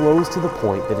 it slows to the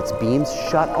point that its beams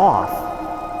shut off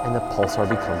and the pulsar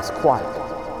becomes quiet.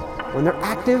 When they're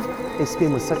active, they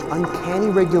spin with such uncanny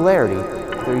regularity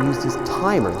that they're used as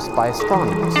timers by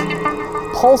astronomers.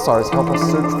 Pulsars help us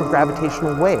search for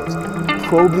gravitational waves,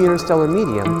 probe the interstellar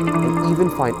medium, and even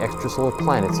find extrasolar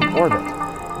planets in orbit.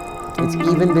 It's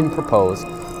even been proposed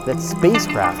that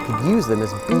spacecraft could use them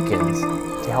as beacons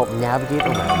to help navigate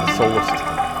around the solar system.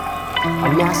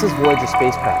 On NASA's Voyager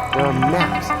spacecraft, there are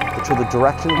maps that show the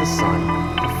direction of the sun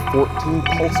to 14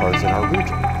 pulsars in our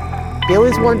region. The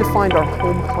aliens wanted to find our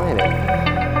home planet.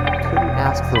 Couldn't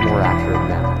ask for a more accurate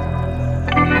map.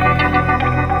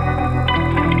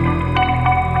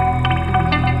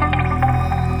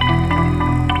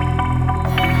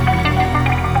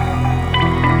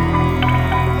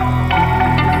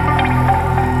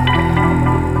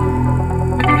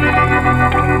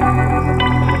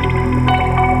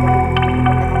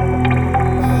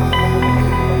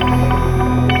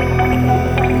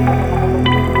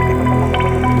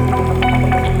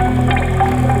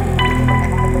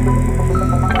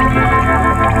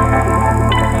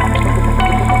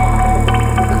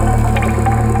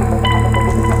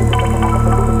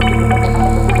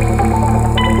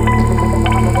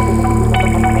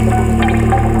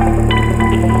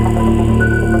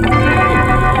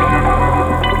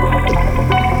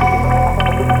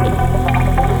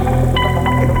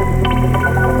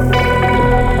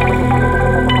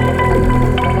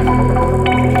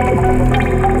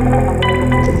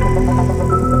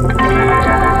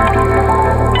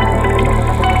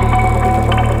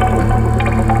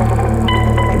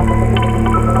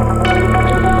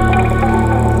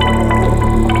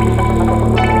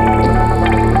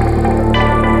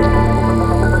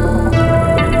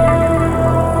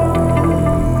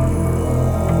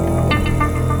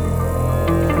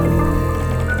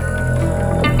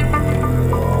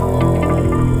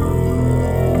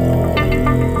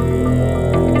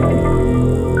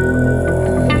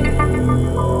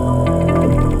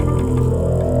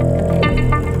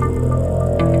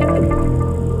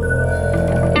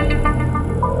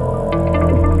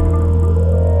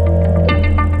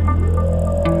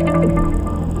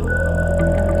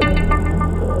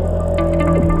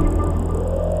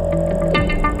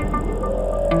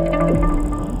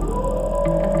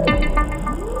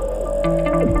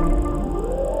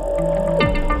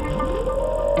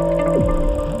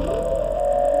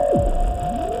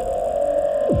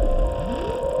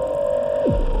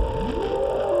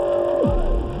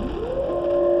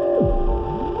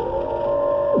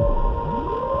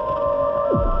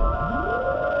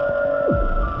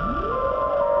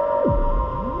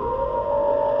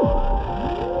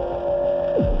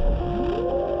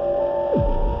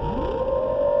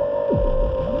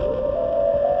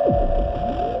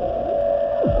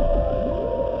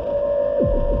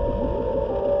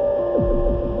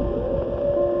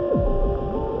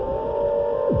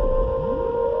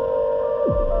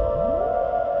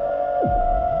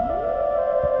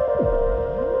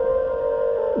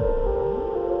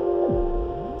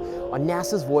 On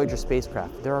NASA's Voyager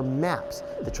spacecraft, there are maps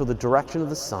that show the direction of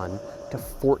the sun to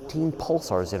 14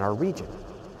 pulsars in our region.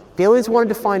 If the aliens wanted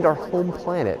to find our home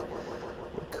planet,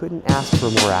 they couldn't ask for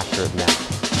a more accurate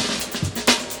map.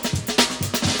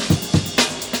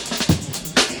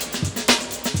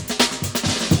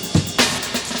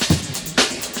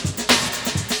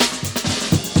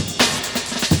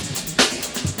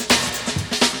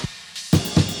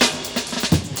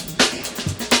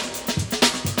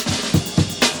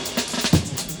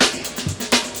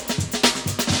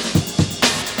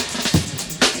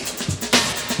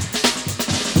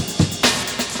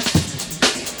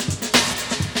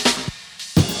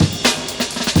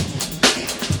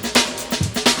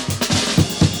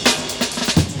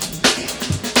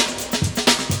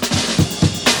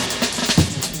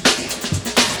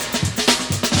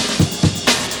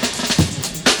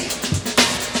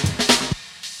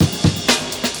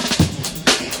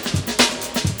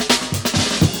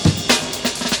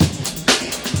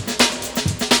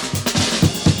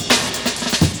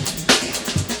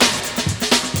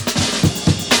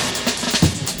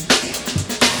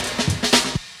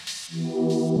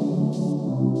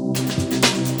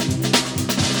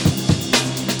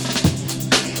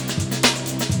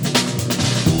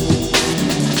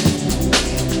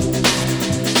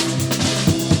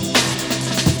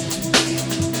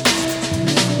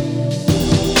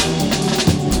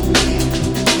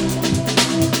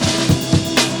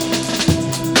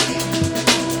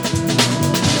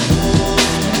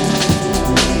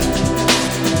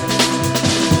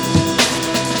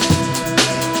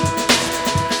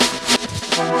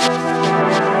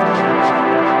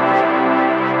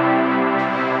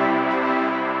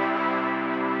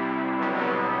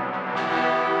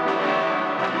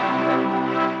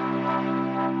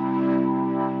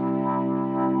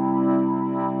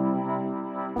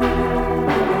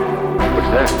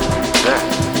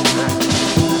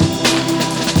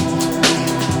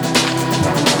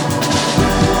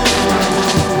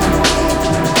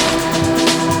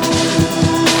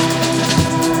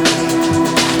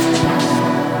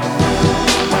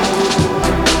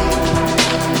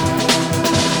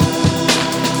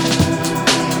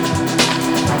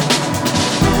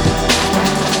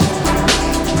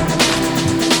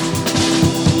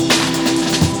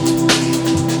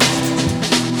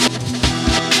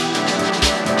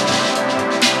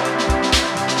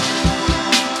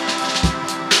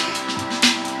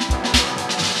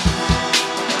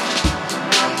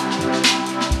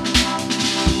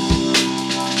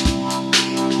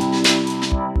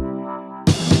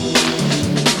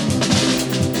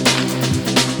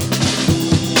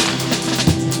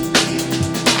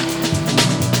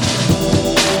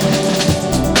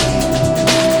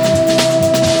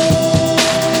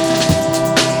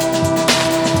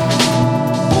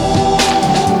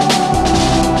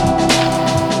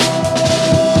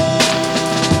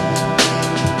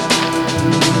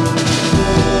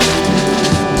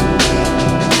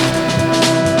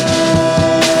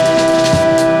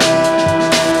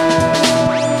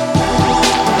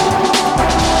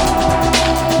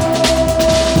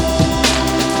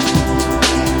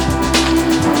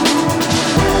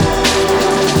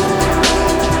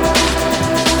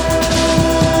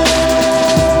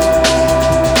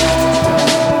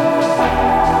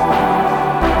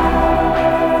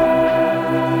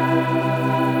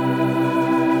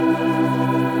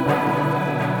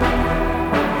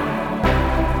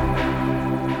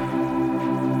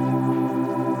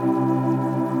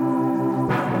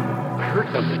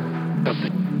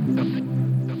 something.